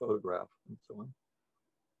particular photograph and so on.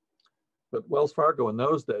 But Wells Fargo in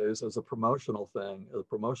those days, as a promotional thing, as a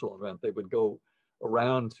promotional event, they would go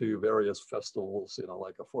around to various festivals,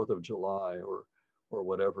 like a 4th of July or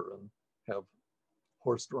whatever, and have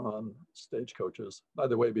horse-drawn stagecoaches. By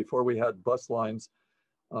the way, before we had bus lines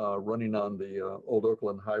running on the Old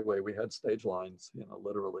Oakland Highway, we had stage lines.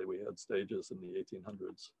 Literally, we had stages in the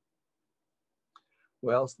 1800s.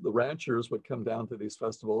 Well, the ranchers would come down to these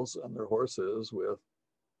festivals on their horses with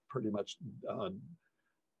pretty much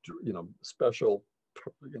special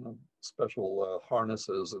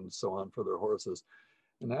harnesses and so on for their horses.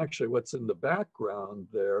 And actually what's in the background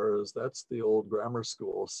there that's the old grammar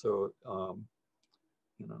school. So,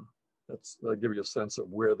 that'll give you a sense of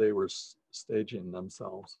where they were staging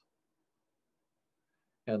themselves.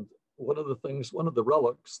 And one of the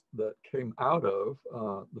relics that came out of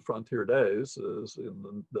the frontier days is,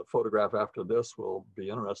 in the photograph after this will be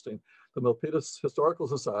interesting. The Milpitas Historical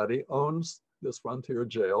Society owns this frontier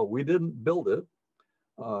jail. We didn't build it.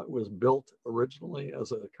 It was built originally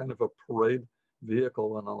as a kind of a parade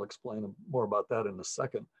vehicle, and I'll explain more about that in a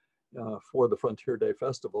second, for the Frontier Day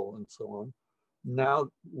Festival and so on. Now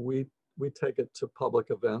we take it to public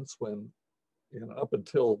events when, up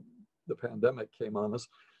until the pandemic came on us.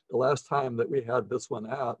 The last time that we had this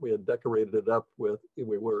one out, we had decorated it up with,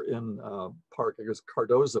 we were in park, it was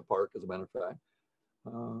Cardoza Park, as a matter of fact,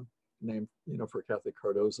 named, for Kathy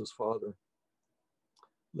Cardoza's father,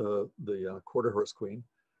 the quarter horse queen.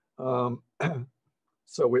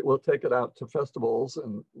 So we'll take it out to festivals,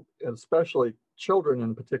 and especially children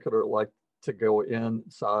in particular like to go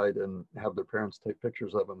inside and have their parents take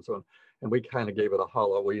pictures of them. And so on. And we kind of gave it a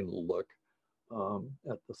Halloween look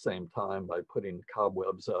at the same time by putting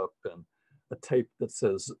cobwebs up and a tape that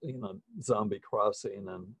says, zombie crossing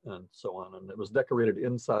and so on. And it was decorated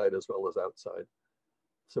inside as well as outside.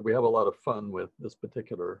 So we have a lot of fun with this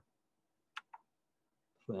particular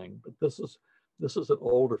thing. But this is an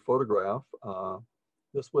older photograph.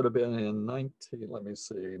 This would have been in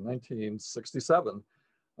 1967.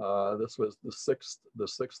 This was the sixth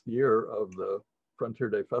year of the Frontier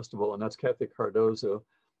Day Festival, and that's Kathy Cardoza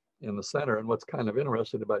in the center. And what's kind of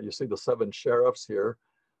interesting about, you see the 7 sheriffs here.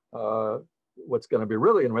 What's going to be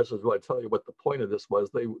really interesting is when I tell you what the point of this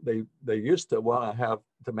was. They used to want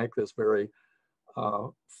to make this very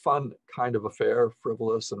fun kind of affair,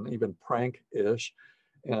 frivolous and even prank-ish.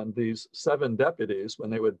 And these 7 deputies, when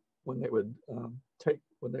they would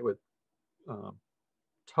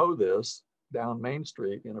tow this down Main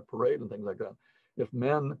Street in a parade and things like that, if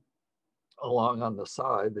men along on the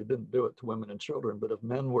side, they didn't do it to women and children, but if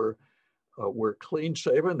men were clean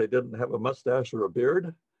shaven, they didn't have a mustache or a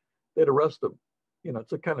beard, they'd arrest them.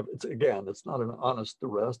 It's not an honest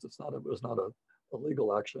arrest. It was not a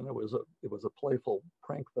legal action. It was a playful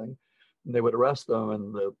prank thing. And they would arrest them,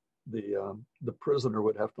 and the prisoner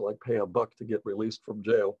would have to pay $1 to get released from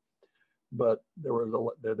jail. But they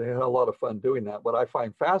had a lot of fun doing that. What I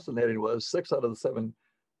find fascinating was 6 out of the 7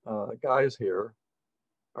 guys here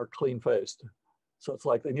are clean-faced. So it's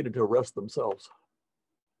like they needed to arrest themselves.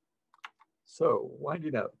 So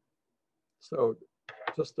winding up. So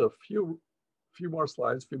just a few more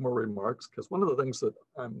slides, a few more remarks, because one of the things that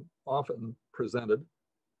I'm often presented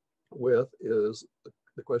with is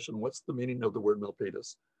the question, what's the meaning of the word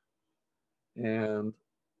Milpitas? And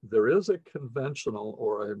there is a conventional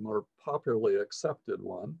or a more popularly accepted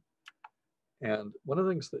one. And one of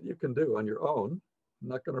the things that you can do on your own, I'm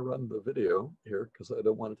not going to run the video here because I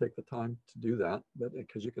don't want to take the time to do that, but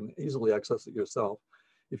because you can easily access it yourself.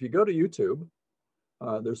 If you go to YouTube,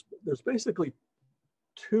 there's basically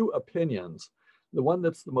 2 opinions. The one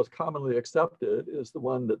that's the most commonly accepted is the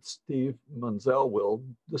one that Steve Munzel will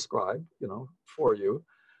describe, for you.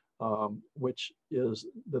 Which is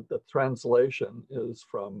that the translation is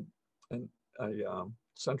from a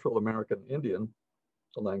Central American Indian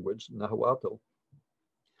language, Nahuatl.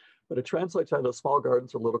 But it translates out of small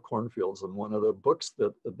gardens or little cornfields. And one of the books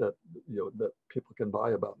that people can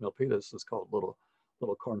buy about Milpitas is called Little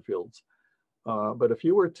Cornfields. But if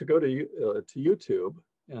you were to go to YouTube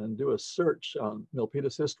and do a search on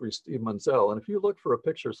Milpitas history, Steve Munzel, and if you look for a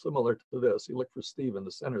picture similar to this, you look for Steve in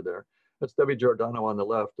the center there. That's Debbie Giordano on the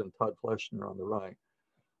left and Todd Fleschner on the right.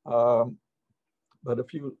 But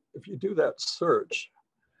if you do that search,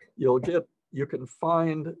 you can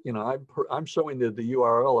find, I'm showing the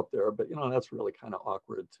URL up there, but that's really kind of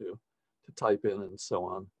awkward to type in and so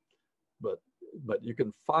on. But you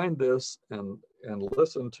can find this and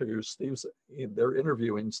listen to they're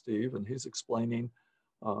interviewing Steve, and he's explaining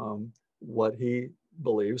what he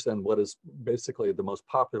believes and what is basically the most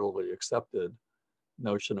popularly accepted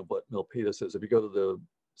notion of what Milpitas is. If you go to the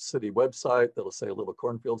city website, that'll say Little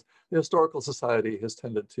Cornfields. The Historical Society has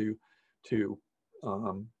tended to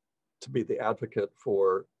be the advocate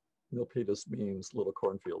for Milpitas means Little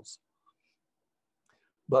Cornfields.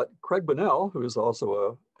 But Craig Bunnell, who is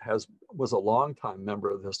also was a longtime member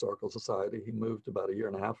of the Historical Society, he moved about 1.5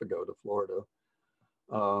 years ago to Florida.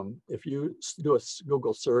 If you do a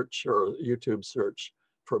Google search or a YouTube search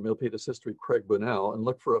for Milpitas history, Craig Bunnell, and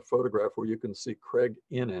look for a photograph where you can see Craig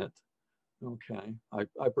in it. Okay,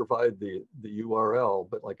 I provide the URL,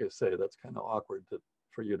 but like I say, that's kind of awkward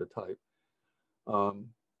for you to type.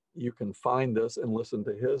 You can find this and listen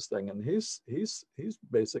to his thing, and he's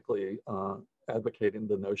basically advocating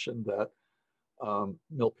the notion that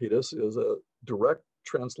Milpitas is a direct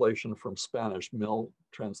translation from Spanish. Mil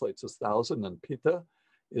translates as thousand, and pita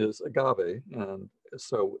is agave. And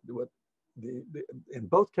so what in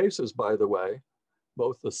both cases, by the way,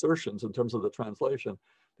 both assertions in terms of the translation,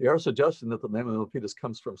 they are suggesting that the name of Milpitas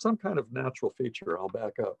comes from some kind of natural feature. I'll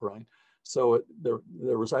back up, right? So there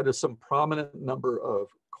resided some prominent number of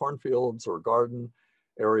cornfields or garden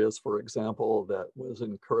areas, for example, that was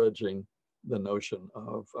encouraging the notion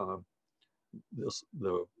of this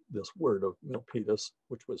word of Milpitas,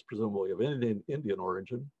 which was presumably of Indian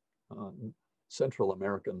origin, Central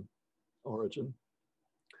American origin.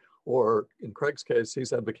 Or in Craig's case,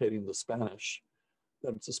 he's advocating the Spanish,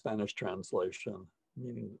 that it's a Spanish translation,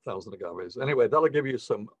 meaning 1,000 agaves. Anyway, that'll give you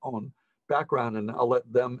some own background, and I'll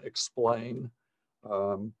let them explain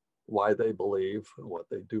why they believe what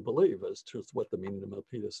they do believe as to what the meaning of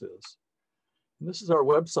Milpitas is. And this is our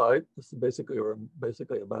website. This is basically, or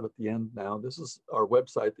basically about at the end now. This is our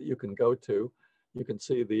website that you can go to. You can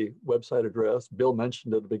see the website address. Bill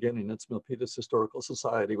mentioned at the beginning, it's Milpitas Historical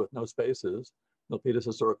Society with no spaces,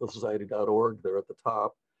 milpitashistoricalsociety.org there at the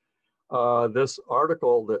top. This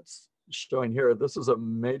article that's showing here, this is a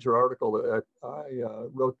major article that I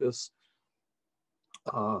wrote this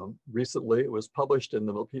recently. It was published in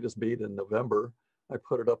the Milpitas Beat in November. I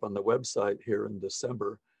put it up on the website here in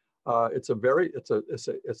December. It's an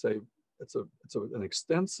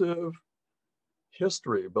extensive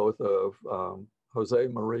history, both of Jose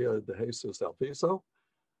Maria de Jesus Alviso,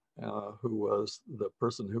 who was the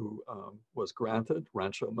person who was granted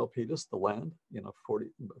Rancho Milpitas, the land,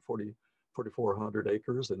 4,400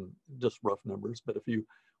 acres and just rough numbers. But if you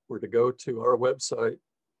were to go to our website,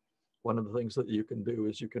 one of the things that you can do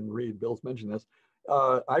is you can read, Bill's mentioned this,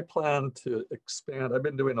 I plan to expand, I've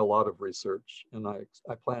been doing a lot of research, and I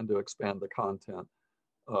plan to expand the content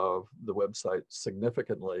of the website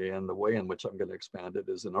significantly, and the way in which I'm going to expand it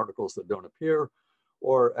is in articles that don't appear,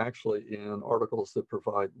 or actually in articles that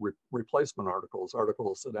provide replacement articles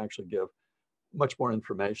that actually give much more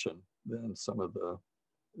information than some of the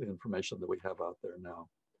information that we have out there now.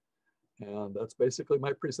 And that's basically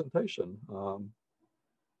my presentation.